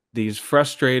these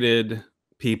frustrated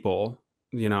people,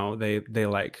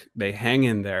 they hang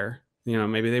in there.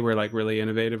 Maybe they were like really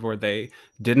innovative, or they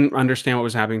didn't understand what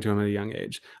was happening to them at a young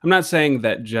age. I'm not saying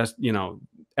that just,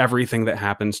 everything that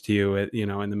happens to you,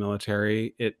 in the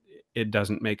military, it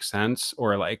doesn't make sense,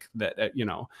 or like that,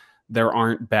 there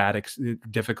aren't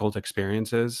difficult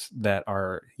experiences that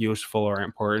are useful or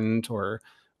important, or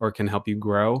can help you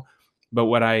grow. But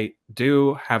what I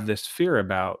do have this fear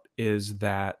about is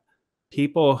that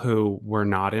people who were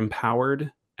not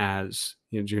empowered as,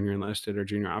 junior enlisted or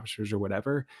junior officers or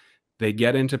whatever, they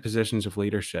get into positions of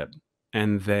leadership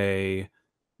and they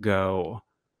go,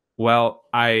 well,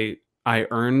 I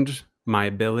earned my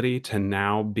ability to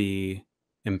now be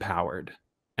empowered.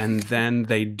 And then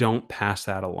they don't pass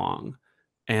that along.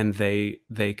 And they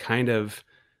kind of,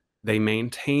 they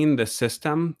maintain the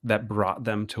system that brought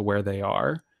them to where they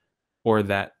are, or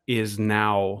that is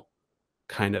now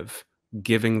kind of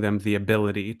giving them the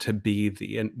ability to be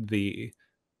the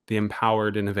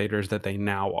empowered innovators that they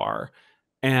now are.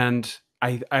 And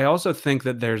I also think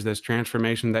that there's this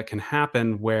transformation that can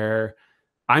happen where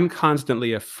I'm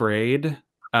constantly afraid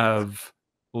of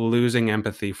losing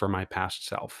empathy for my past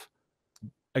self,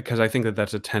 because I think that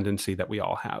that's a tendency that we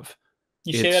all have.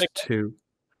 You say that It's again?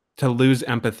 to lose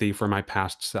empathy for my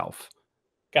past self,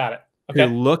 Got it. to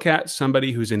Okay. look at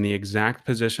somebody who's in the exact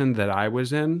position that I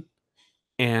was in,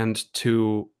 and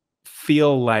to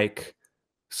feel like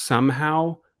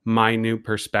somehow my new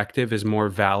perspective is more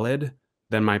valid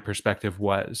than my perspective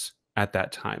was at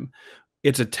that time.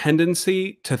 It's a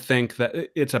tendency to think that,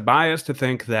 it's a bias to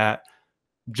think that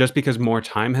just because more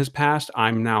time has passed,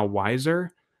 I'm now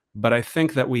wiser. But I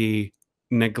think that we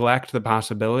neglect the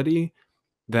possibility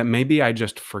that maybe I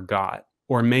just forgot,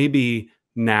 or maybe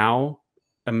now,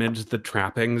 amidst the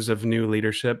trappings of new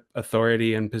leadership,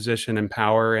 authority, and position, and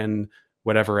power, and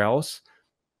whatever else,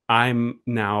 I'm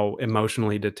now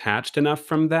emotionally detached enough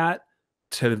from that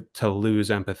to lose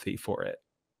empathy for it,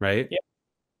 right?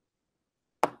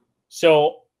 Yeah.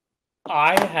 So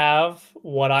I have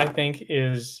what I think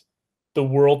is the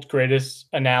world's greatest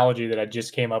analogy that I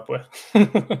just came up with.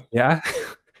 Yeah?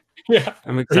 Yeah.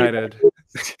 I'm Are you excited.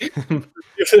 if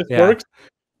this Yeah. works,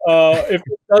 if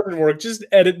it doesn't work, just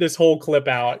edit this whole clip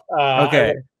out.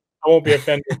 Okay. I won't be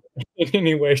offended in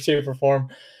any way, shape, or form.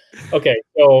 Okay,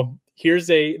 so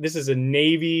this is a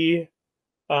Navy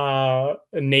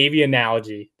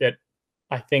analogy that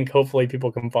I think hopefully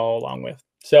people can follow along with.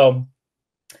 So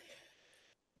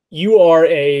you are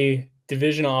a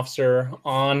division officer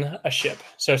on a ship.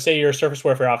 So say you're a surface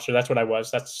warfare officer. That's what I was.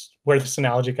 That's where this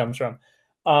analogy comes from.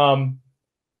 Um,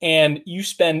 and you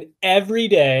spend every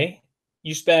day,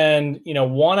 you spend,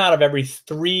 1 out of every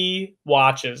 3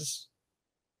 watches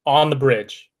on the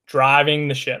bridge, driving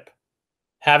the ship,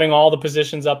 having all the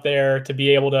positions up there to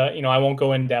be able to, I won't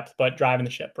go in depth, but driving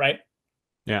the ship, right?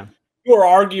 Yeah. You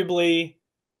are arguably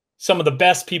some of the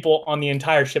best people on the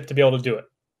entire ship to be able to do it.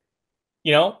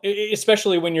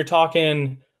 Especially when you're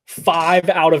talking 5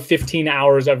 out of 15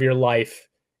 hours of your life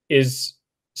is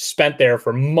spent there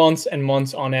for months and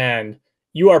months on end.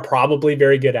 You are probably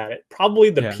very good at it.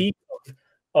 Probably the Yeah. peak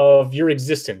of your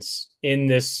existence in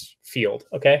this field.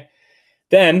 Okay.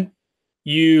 Then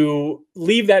you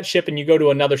leave that ship and you go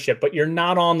to another ship, but you're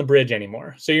not on the bridge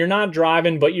anymore. So you're not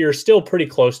driving, but you're still pretty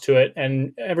close to it.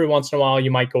 And every once in a while,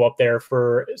 you might go up there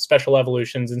for special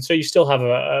evolutions. And so you still have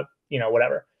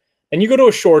whatever. And you go to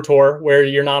a shore tour where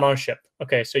you're not on a ship.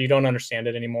 Okay, so you don't understand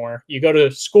it anymore. You go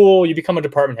to school, you become a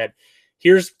department head.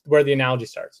 Here's where the analogy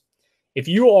starts. If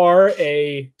you are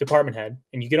a department head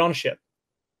and you get on a ship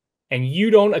and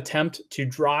you don't attempt to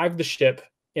drive the ship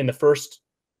in the first,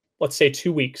 let's say,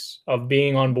 2 weeks of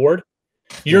being on board,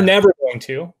 you're Yeah. never going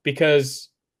to, because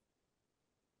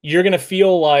you're going to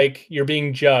feel like you're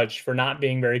being judged for not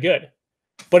being very good.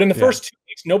 But in the first 2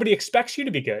 weeks, nobody expects you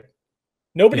to be good.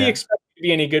 Nobody expects you to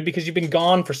be any good because you've been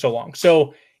gone for so long.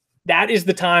 So that is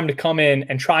the time to come in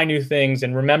and try new things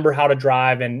and remember how to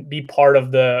drive and be part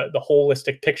of the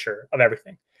holistic picture of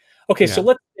everything. Okay, so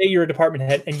let's say you're a department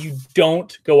head and you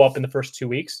don't go up in the first 2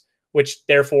 weeks, which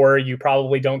therefore you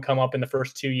probably don't come up in the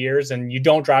first 2 years, and you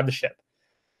don't drive the ship.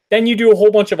 Then you do a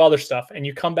whole bunch of other stuff and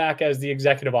you come back as the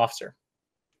executive officer.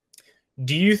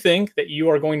 Do you think that you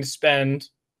are going to spend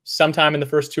some time in the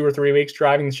first 2 or 3 weeks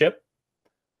driving the ship?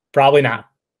 Probably not,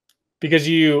 because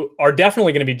you are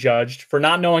definitely going to be judged for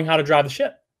not knowing how to drive the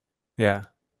ship. Yeah.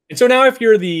 And so now if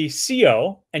you're the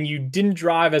CO and you didn't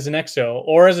drive as an XO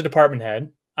or as a department head,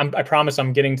 I promise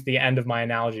I'm getting to the end of my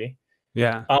analogy.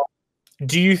 Yeah.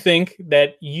 Do you think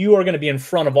that you are going to be in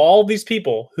front of all these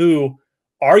people who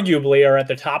arguably are at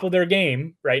the top of their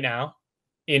game right now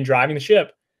in driving the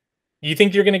ship? You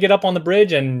think you're going to get up on the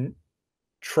bridge and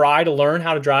try to learn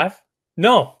how to drive?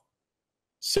 No.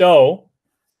 So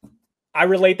I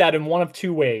relate that in one of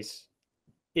two ways.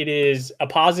 It is a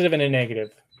positive and a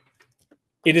negative.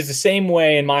 It is the same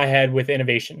way in my head with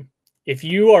innovation. If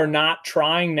you are not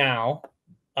trying now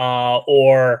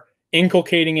or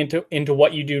inculcating into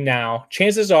what you do now,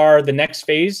 chances are the next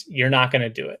phase, you're not going to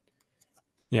do it.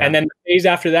 Yeah. And then the phase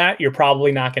after that, you're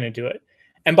probably not going to do it.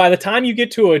 And by the time you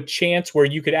get to a chance where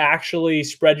you could actually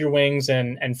spread your wings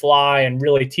and fly and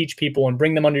really teach people and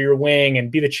bring them under your wing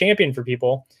and be the champion for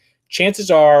people,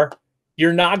 chances are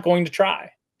you're not going to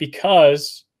try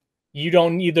because you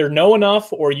don't either know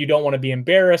enough or you don't want to be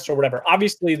embarrassed or whatever.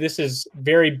 Obviously, this is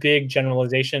very big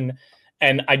generalization,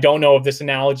 and I don't know if this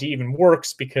analogy even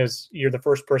works because you're the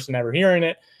first person ever hearing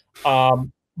it. So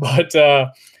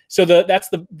that's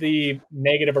the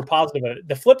negative or positive of it.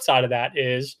 The flip side of that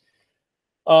is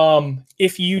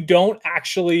if you don't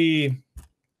actually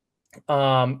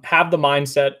have the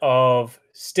mindset of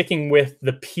sticking with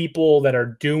the people that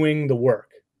are doing the work.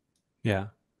 Yeah.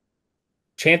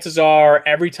 Chances are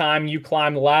every time you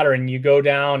climb the ladder and you go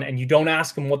down and you don't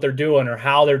ask them what they're doing or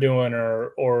how they're doing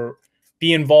or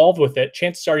be involved with it,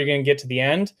 chances are you're going to get to the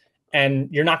end and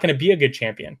you're not going to be a good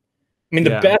champion. I mean, the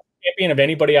best champion of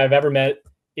anybody I've ever met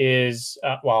is,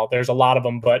 well, there's a lot of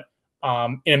them, but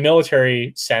in a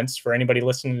military sense, for anybody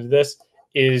listening to this,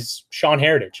 is Sean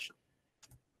Heritage.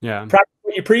 Yeah. Practice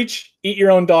what you preach, eat your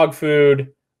own dog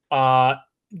food.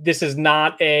 This is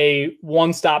not a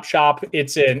one-stop shop.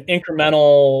 It's an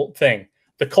incremental thing.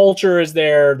 The culture is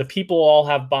there. The people all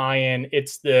have buy-in.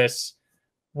 It's this,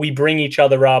 we bring each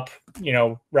other up,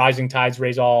 rising tides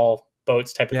raise all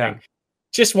boats type of thing.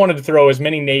 Just wanted to throw as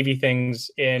many Navy things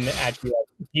in at you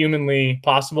as humanly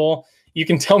possible. You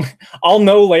can tell me, I'll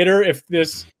know later if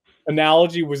this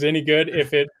analogy was any good,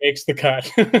 if it makes the cut.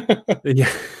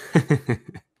 Yeah.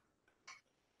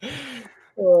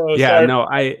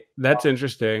 That's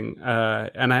interesting.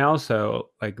 And I also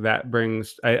I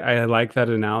like that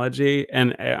analogy,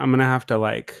 and I'm gonna have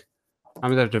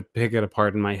to pick it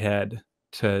apart in my head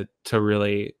to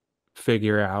really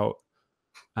figure out.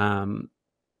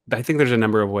 I think there's a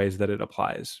number of ways that it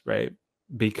applies, right?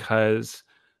 Because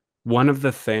one of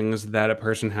the things that a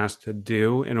person has to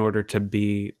do in order to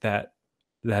be that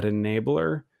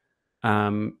enabler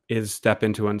is step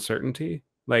into uncertainty.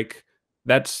 Like,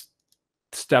 that's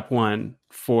step one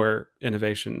for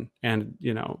innovation, and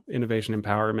innovation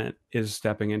empowerment is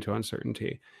stepping into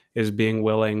uncertainty, is being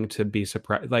willing to be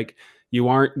surprised. Like, you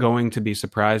aren't going to be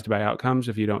surprised by outcomes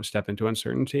if you don't step into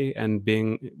uncertainty, and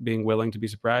being willing to be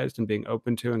surprised and being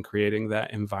open to and creating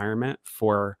that environment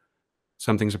for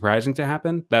something surprising to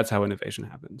happen. That's how innovation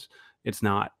happens. It's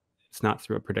not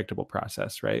through a predictable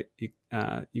process, right?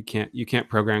 You can't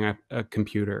program a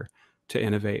computer to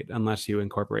innovate unless you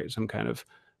incorporate some kind of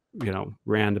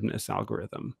randomness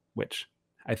algorithm, which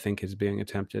I think is being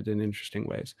attempted in interesting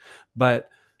ways. But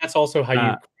that's also how you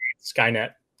create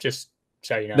Skynet, just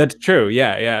so you know. That's true.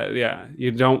 Yeah. You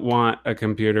don't want a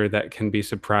computer that can be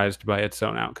surprised by its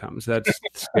own outcomes. That's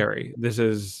scary. This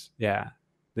is, yeah,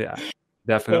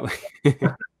 definitely.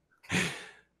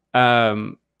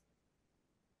 But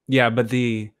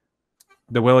the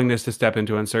willingness to step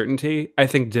into uncertainty, I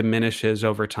think, diminishes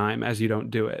over time as you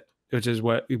don't do it, which is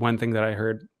one thing that I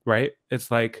heard, right? It's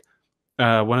like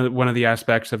one of the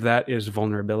aspects of that is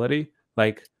vulnerability,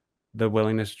 like the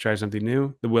willingness to try something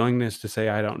new, the willingness to say,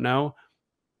 I don't know.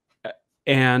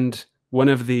 And one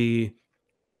of the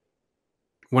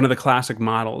classic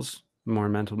models, more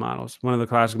mental models, one of the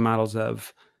classic models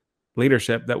of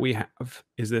leadership that we have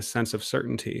is this sense of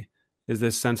certainty, is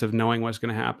this sense of knowing what's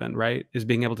going to happen, right? Is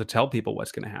being able to tell people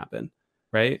what's going to happen,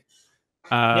 right?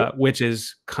 Which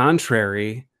is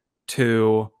contrary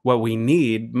to what we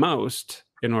need most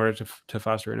in order to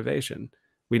foster innovation.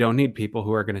 We don't need people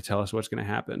who are going to tell us what's going to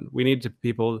happen. We need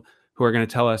people who are going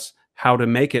to tell us how to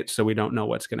make it so we don't know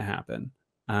what's going to happen,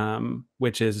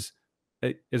 which is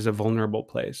a vulnerable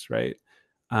place, right?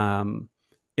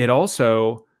 It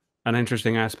also, an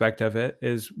interesting aspect of it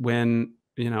is when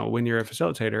you're a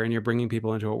facilitator and you're bringing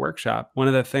people into a workshop, one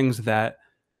of the things that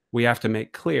we have to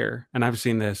make clear, and I've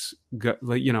seen this,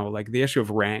 like the issue of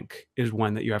rank is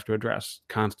one that you have to address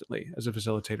constantly as a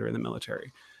facilitator in the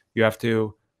military. You have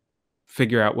to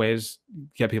figure out ways,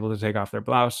 get people to take off their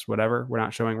blouse, whatever. We're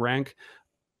not showing rank.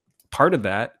 Part of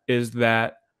that is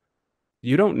that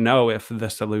you don't know if the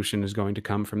solution is going to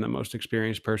come from the most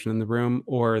experienced person in the room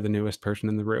or the newest person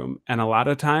in the room. And a lot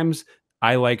of times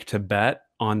I like to bet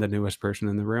on the newest person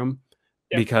in the room,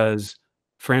 because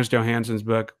Franz Johansson's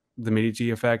book, The Medici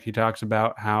Effect, he talks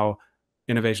about how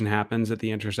innovation happens at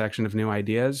the intersection of new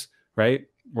ideas, right?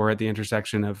 Or at the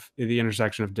intersection of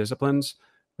disciplines,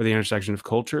 or the intersection of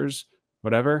cultures,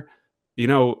 whatever. You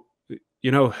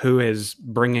know who is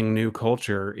bringing new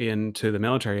culture into the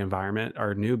military environment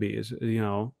are newbies.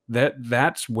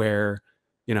 That's where,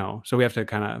 so we have to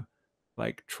kind of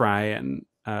like try and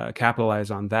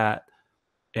capitalize on that.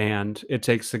 And it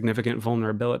takes significant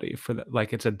vulnerability for that.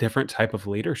 Like, it's a different type of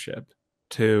leadership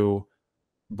to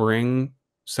bring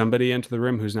somebody into the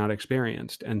room who's not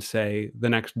experienced and say the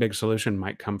next big solution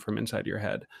might come from inside your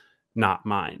head, not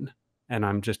mine. And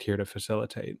I'm just here to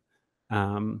facilitate.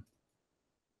 And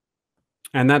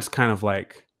that's kind of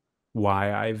like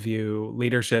why I view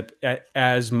leadership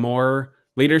as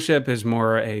leadership is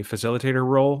more a facilitator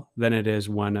role than it is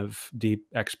one of deep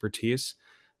expertise.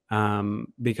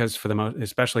 Because for the most,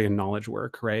 especially in knowledge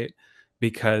work, right?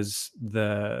 Because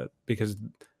the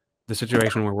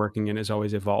situation we're working in is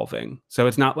always evolving. So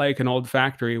it's not like an old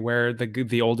factory where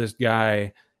the oldest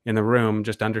guy in the room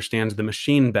just understands the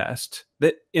machine best.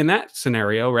 That in that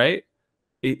scenario, right?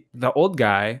 The old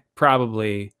guy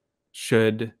probably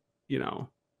should,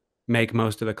 make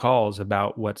most of the calls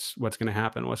about what's going to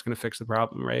happen, what's going to fix the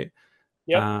problem, right?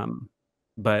 Yep.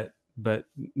 But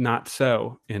not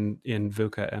so in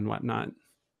VUCA and whatnot.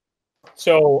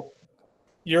 So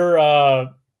your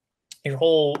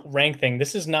whole rank thing,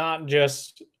 this is not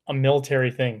just a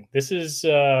military thing. This is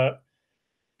there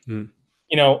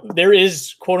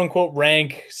is quote unquote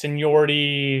rank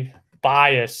seniority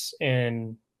bias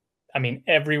in,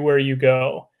 everywhere you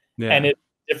go. Yeah. And it's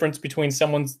the difference between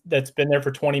someone that's been there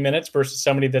for 20 minutes versus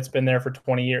somebody that's been there for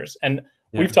 20 years. And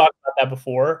we've talked about that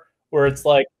before, where it's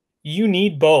like, you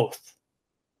need both.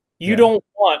 You don't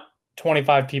want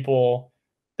 25 people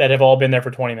that have all been there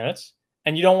for 20 minutes,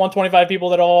 and you don't want 25 people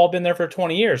that have all been there for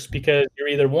 20 years, because you're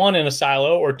either one, in a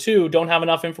silo, or two, don't have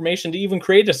enough information to even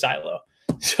create a silo.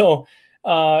 So,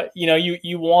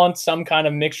 you want some kind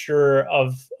of mixture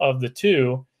of the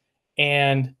two,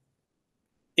 and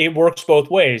it works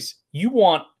both ways. You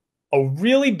want a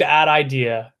really bad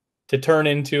idea to turn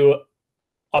into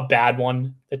a bad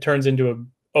one that turns into a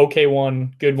okay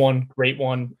one, good one, great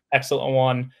one, excellent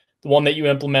one, the one that you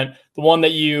implement, the one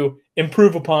that you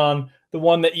improve upon, the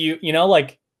one that you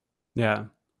yeah.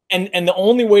 And the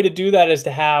only way to do that is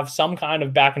to have some kind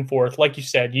of back and forth. Like you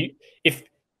said, if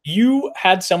you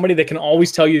had somebody that can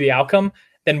always tell you the outcome,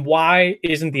 then why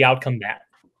isn't the outcome that?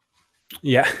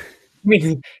 Yeah.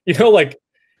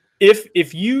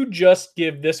 If you just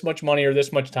give this much money or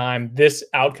this much time, this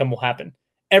outcome will happen.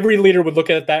 Every leader would look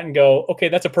at that and go, okay,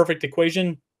 that's a perfect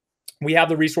equation. We have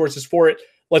the resources for it.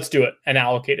 Let's do it and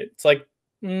allocate it. It's like,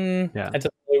 it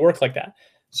doesn't really work like that.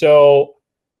 So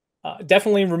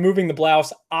definitely removing the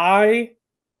blouse.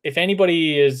 If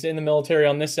anybody is in the military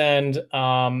on this end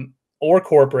or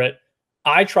corporate,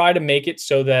 I try to make it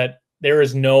so that there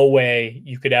is no way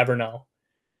you could ever know.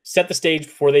 Set the stage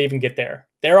before they even get there.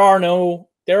 There are no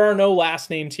last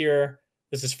names here.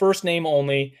 This is first name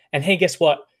only. And hey, guess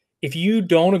what? If you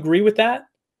don't agree with that,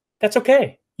 that's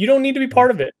okay. You don't need to be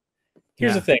part of it.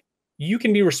 Here's the thing. You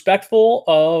can be respectful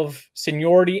of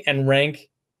seniority and rank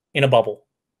in a bubble.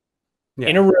 Yeah.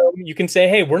 In a room, you can say,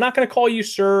 hey, we're not going to call you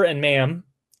sir and ma'am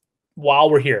while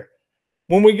we're here.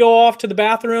 When we go off to the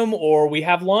bathroom or we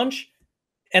have lunch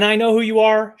and I know who you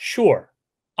are, sure,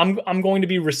 I'm going to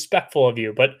be respectful of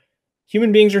you. But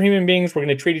human beings are human beings. We're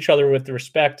going to treat each other with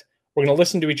respect. We're going to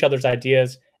listen to each other's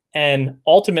ideas. And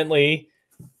ultimately,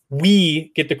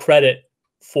 we get the credit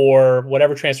for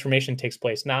whatever transformation takes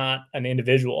place, not an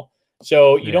individual.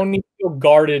 So you don't need to feel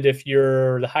guarded if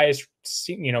you're the highest,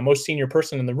 most senior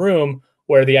person in the room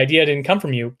where the idea didn't come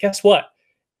from you. Guess what?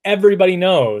 Everybody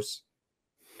knows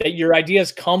that your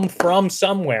ideas come from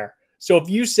somewhere. So if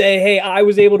you say, hey, I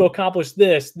was able to accomplish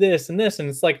this, this, and this, and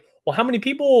it's like, well, how many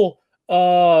people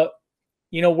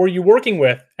were you working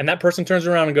with? And that person turns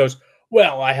around and goes,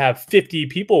 well, I have 50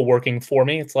 people working for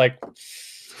me. It's like,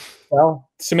 well,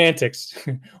 semantics.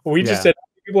 We just Yeah. said, how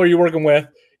many people are you working with?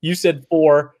 You said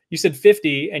 4, you said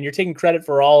 50, and you're taking credit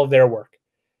for all of their work.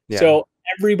 Yeah. So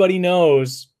everybody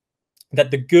knows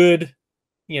that the good,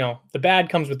 the bad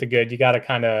comes with the good. You got to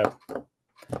kind of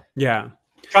Yeah.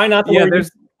 try not to Yeah. worry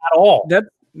There's at all.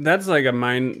 that's like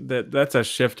that's a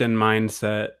shift in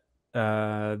mindset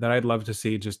that I'd love to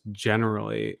see just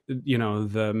generally,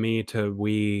 the me to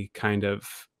we kind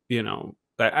of,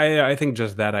 I think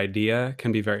just that idea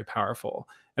can be very powerful.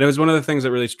 And it was one of the things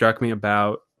that really struck me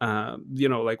about,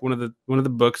 like one of the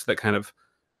books that kind of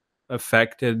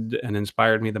affected and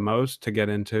inspired me the most to get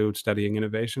into studying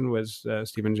innovation was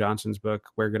Stephen Johnson's book,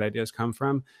 Where Good Ideas Come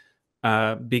From,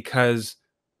 because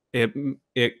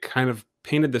it kind of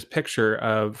painted this picture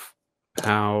of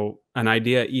how an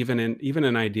idea, even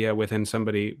an idea within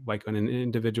somebody, like in an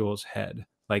individual's head,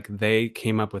 like they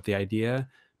came up with the idea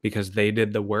because they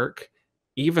did the work.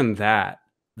 Even that,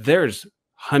 there's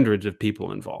hundreds of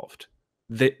people involved.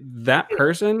 That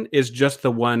person is just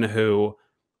the one who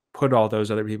put all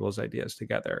those other people's ideas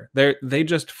together. They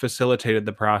just facilitated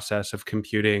the process of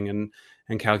computing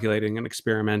and calculating and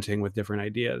experimenting with different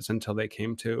ideas until they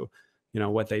came to,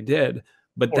 what they did.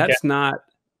 But Or get that's not,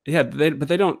 yeah,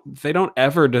 they don't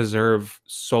ever deserve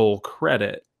sole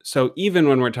credit. So even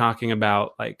when we're talking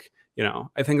about, like,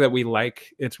 I think that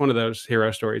it's one of those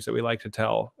hero stories that we like to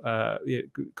tell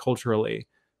culturally,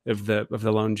 of the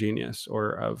lone genius,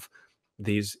 or of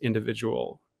these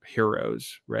individual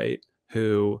heroes, right?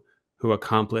 Who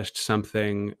accomplished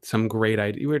something, some great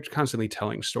idea. We're constantly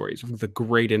telling stories of the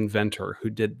great inventor who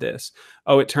did this.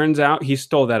 Oh, it turns out he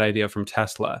stole that idea from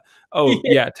Tesla. Oh,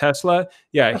 yeah. yeah, Tesla.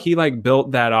 Yeah, he like built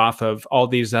that off of all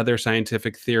these other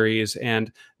scientific theories.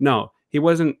 And no, he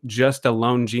wasn't just a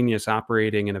lone genius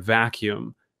operating in a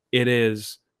vacuum. It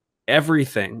is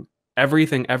everything,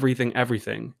 everything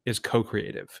is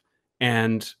co-creative.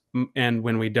 And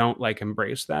when we don't like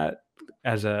embrace that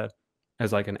as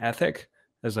like an ethic,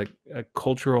 as like a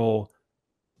cultural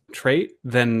trait,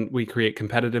 then we create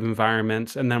competitive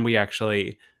environments, and then we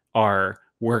actually are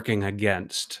working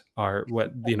against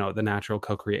the natural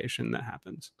co-creation that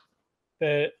happens.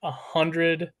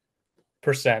 100%.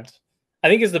 I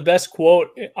think is the best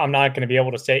quote. I'm not going to be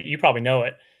able to say it. You probably know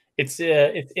it. It's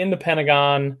in the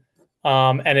Pentagon,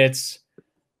 and it's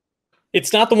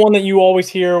not the one that you always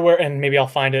hear. And maybe I'll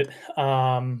find it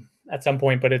at some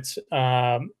point. But it's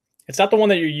not the one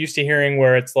that you're used to hearing,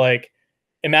 where it's like,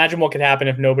 imagine what could happen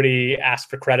if nobody asked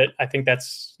for credit. I think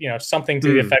that's something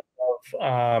to the effect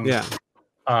of Yeah.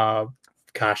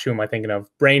 gosh, who am I thinking of?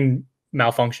 Brain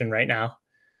malfunction right now.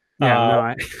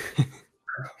 Yeah. No.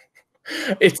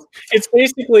 It's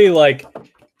basically like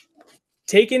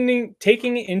taking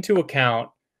into account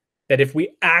that if we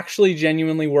actually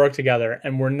genuinely work together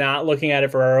and we're not looking at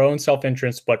it for our own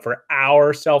self-interest, but for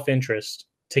our self-interest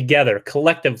together,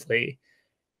 collectively,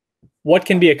 what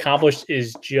can be accomplished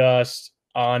is just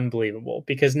unbelievable.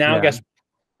 Because now, Yeah.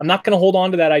 I'm not going to hold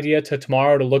on to that idea to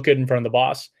tomorrow to look good in front of the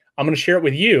boss. I'm going to share it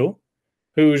with you,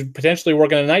 who's potentially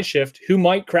working a night shift, who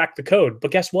might crack the code.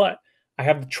 But guess what? I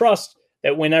have the trust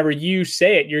that whenever you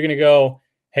say it, you're going to go,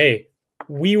 hey,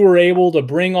 we were able to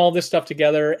bring all this stuff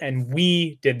together and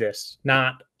we did this,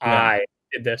 not Yeah. I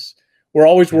did this. We're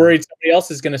always Yeah. worried somebody else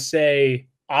is going to say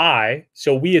I,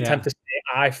 so we attempt to say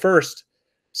I first,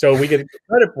 so we get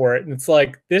credit for it. And it's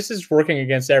like, this is working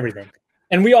against everything.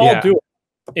 And we all do it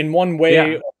in one way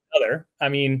or another. I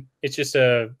mean, it's just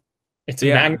it's a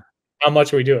magnet how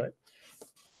much we do it.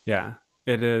 Yeah,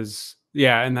 it is.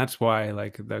 Yeah, and that's why,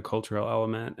 like, the cultural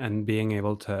element and being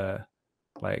able to,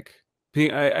 like,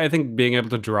 I think being able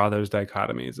to draw those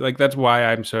dichotomies, like, that's why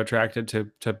I'm so attracted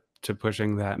to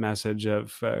pushing that message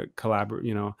of a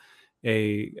collaborative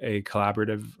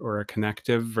or a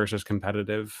connective versus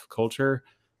competitive culture.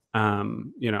 I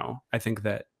think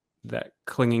that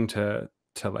clinging to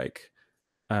like,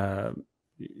 uh,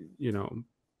 you know,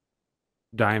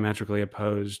 diametrically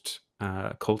opposed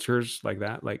cultures like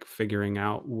that, like figuring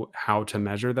out how to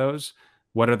measure those,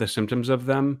 what are the symptoms of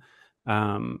them,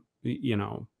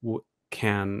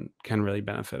 can really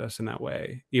benefit us in that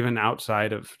way, even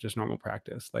outside of just normal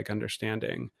practice, like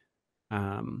understanding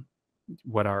um,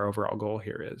 what our overall goal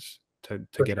here is to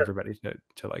For get sure. everybody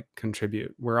to like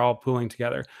contribute. We're all pooling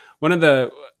together. There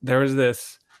was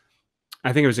this,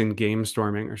 I think it was in Game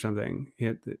Storming or something.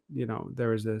 There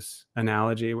was this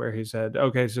analogy where he said,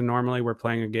 "Okay, so normally we're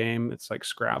playing a game. It's like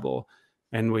Scrabble,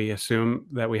 and we assume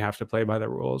that we have to play by the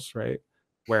rules, right?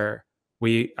 Where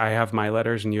I have my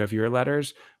letters and you have your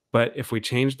letters. but if we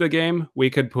changed the game, we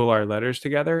could pull our letters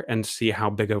together and see how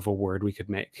big of a word we could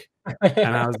make.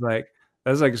 And I was like,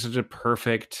 that was like such a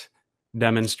perfect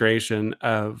demonstration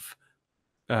of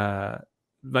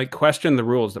like question the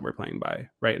rules that we're playing by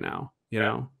right now, you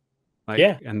know? Like,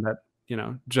 Yeah. and that, you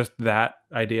know, just that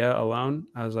idea alone,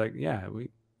 I was like, yeah,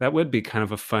 that would be kind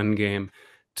of a fun game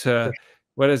to,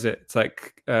 what is it? It's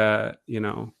like, you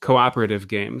know, cooperative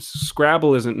games.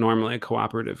 Scrabble isn't normally a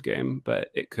cooperative game, but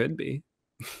it could be.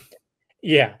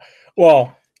 Yeah.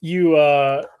 Well, you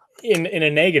in a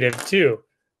negative too.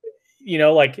 You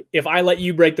know, like if I let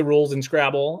you break the rules in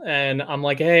Scrabble and I'm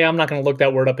like, hey, I'm not going to look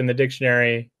that word up in the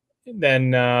dictionary, then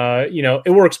you know,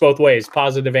 it works both ways,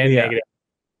 positive and Yeah. negative.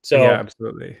 Yeah, So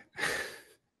absolutely.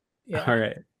 yeah. All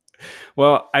right.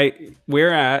 Well,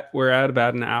 we're at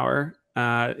about an hour.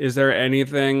 Is there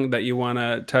anything that you want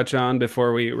to touch on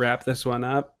before we wrap this one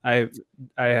up? I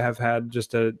have had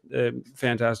just a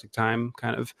fantastic time,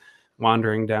 kind of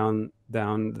wandering down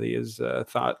these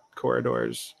thought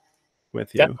corridors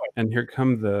with you. Definitely. And here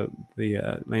come the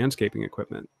landscaping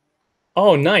equipment.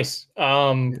 Oh, nice.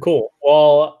 Yeah. Cool.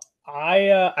 Well,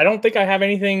 I don't think I have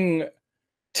anything.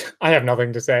 I have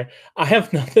nothing to say. I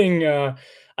have nothing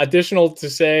additional to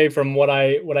say from what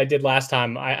I did last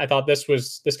time. I thought this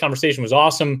conversation was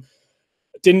awesome.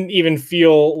 Didn't even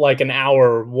feel like an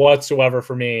hour whatsoever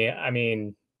for me. I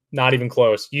mean, not even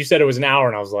close. You said it was an hour,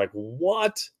 and I was like,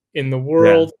 what in the Yeah.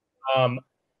 world?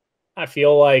 I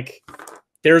feel like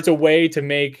there's a way to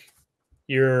make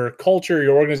your culture,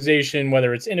 your organization,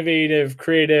 whether it's innovative,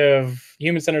 creative,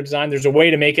 human-centered design, there's a way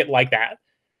to make it like that.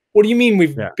 What do you mean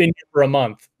we've Yeah. been here for a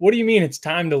month? What do you mean it's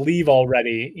time to leave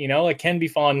already? You know, it can be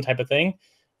fun type of thing.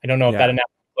 I don't know if that Yeah. analogy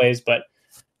plays, but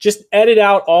just edit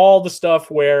out all the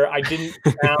stuff where I didn't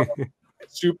sound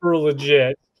super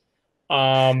legit.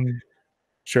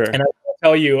 Sure. And I will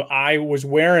tell you, I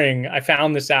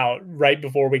found this out right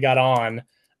before we got on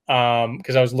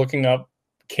because I was looking up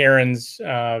Karen's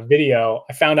video.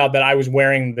 I found out that I was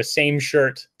wearing the same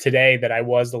shirt today that I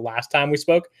was the last time we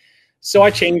spoke. So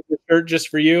I changed the shirt just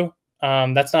for you.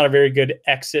 That's not a very good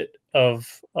exit of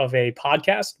a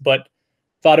podcast, but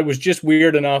thought it was just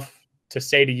weird enough to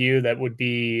say to you that would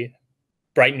be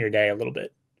brighten your day a little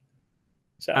bit.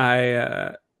 So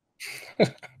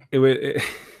it would.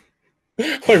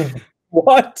 like,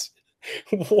 what?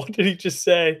 What did he just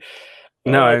say?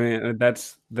 No, I mean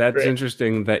that's Great.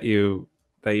 interesting that you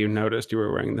noticed you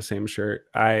were wearing the same shirt.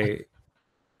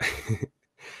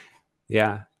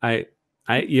 Yeah,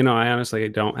 you know, I honestly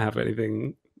don't have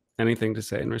anything to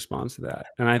say in response to that.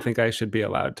 And I think I should be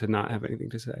allowed to not have anything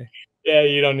to say. Yeah,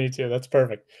 you don't need to. That's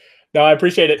perfect. No, I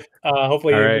appreciate it.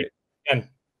 Hopefully All you right. meet again.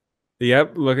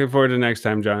 Yep, looking forward to next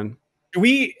time, John. Do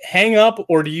we hang up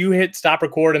or do you hit stop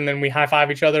record and then we high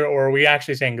five each other, or are we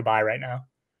actually saying goodbye right now?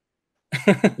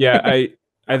 Yeah,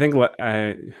 I think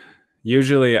I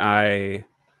usually I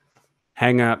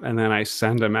hang up and then I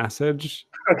send a message.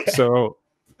 Okay. So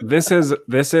this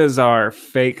is our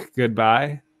fake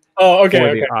goodbye Oh, okay, for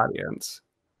okay. the audience.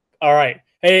 All right.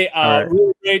 Hey, All right.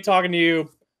 really great talking to you.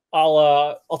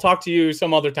 I'll talk to you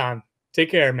some other time.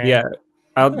 Take care, man. Yeah,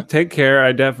 I'll take care.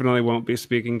 I definitely won't be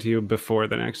speaking to you before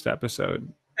the next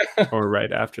episode or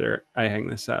right after I hang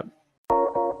this up.